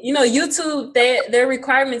 Thank you. You know, YouTube, their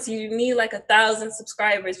requirements, you need like 1,000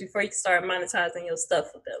 subscribers before you can start monetizing your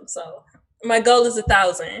stuff with them. So my goal is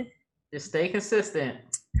 1,000. Just stay consistent.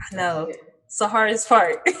 I know. It's the hardest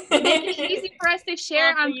part. It's easy for us to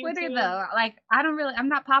share on Twitter though. Like I'm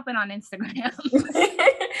not popping on Instagram.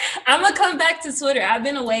 I'm gonna come back to Twitter. I've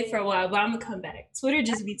been away for a while, but I'm gonna come back. Twitter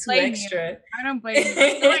just be too extra. I don't blame you.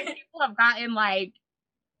 I feel like people have gotten like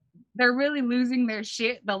they're really losing their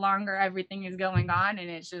shit the longer everything is going on, and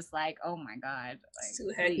it's just like, oh my god, like, too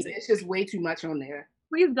hectic. It's just way too much on there.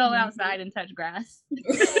 Please go outside and touch grass.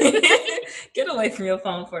 Get away from your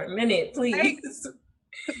phone for a minute, please.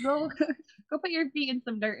 Go put your feet in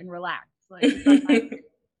some dirt and relax. Like,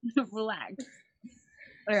 relax.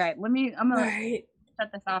 All right, I'm gonna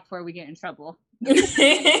shut this off before we get in trouble. All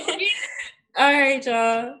right,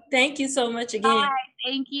 y'all. Thank you so much again. Bye.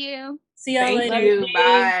 Thank you. See y'all later. Thank you.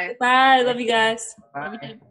 Bye. Bye. Love you guys. Bye.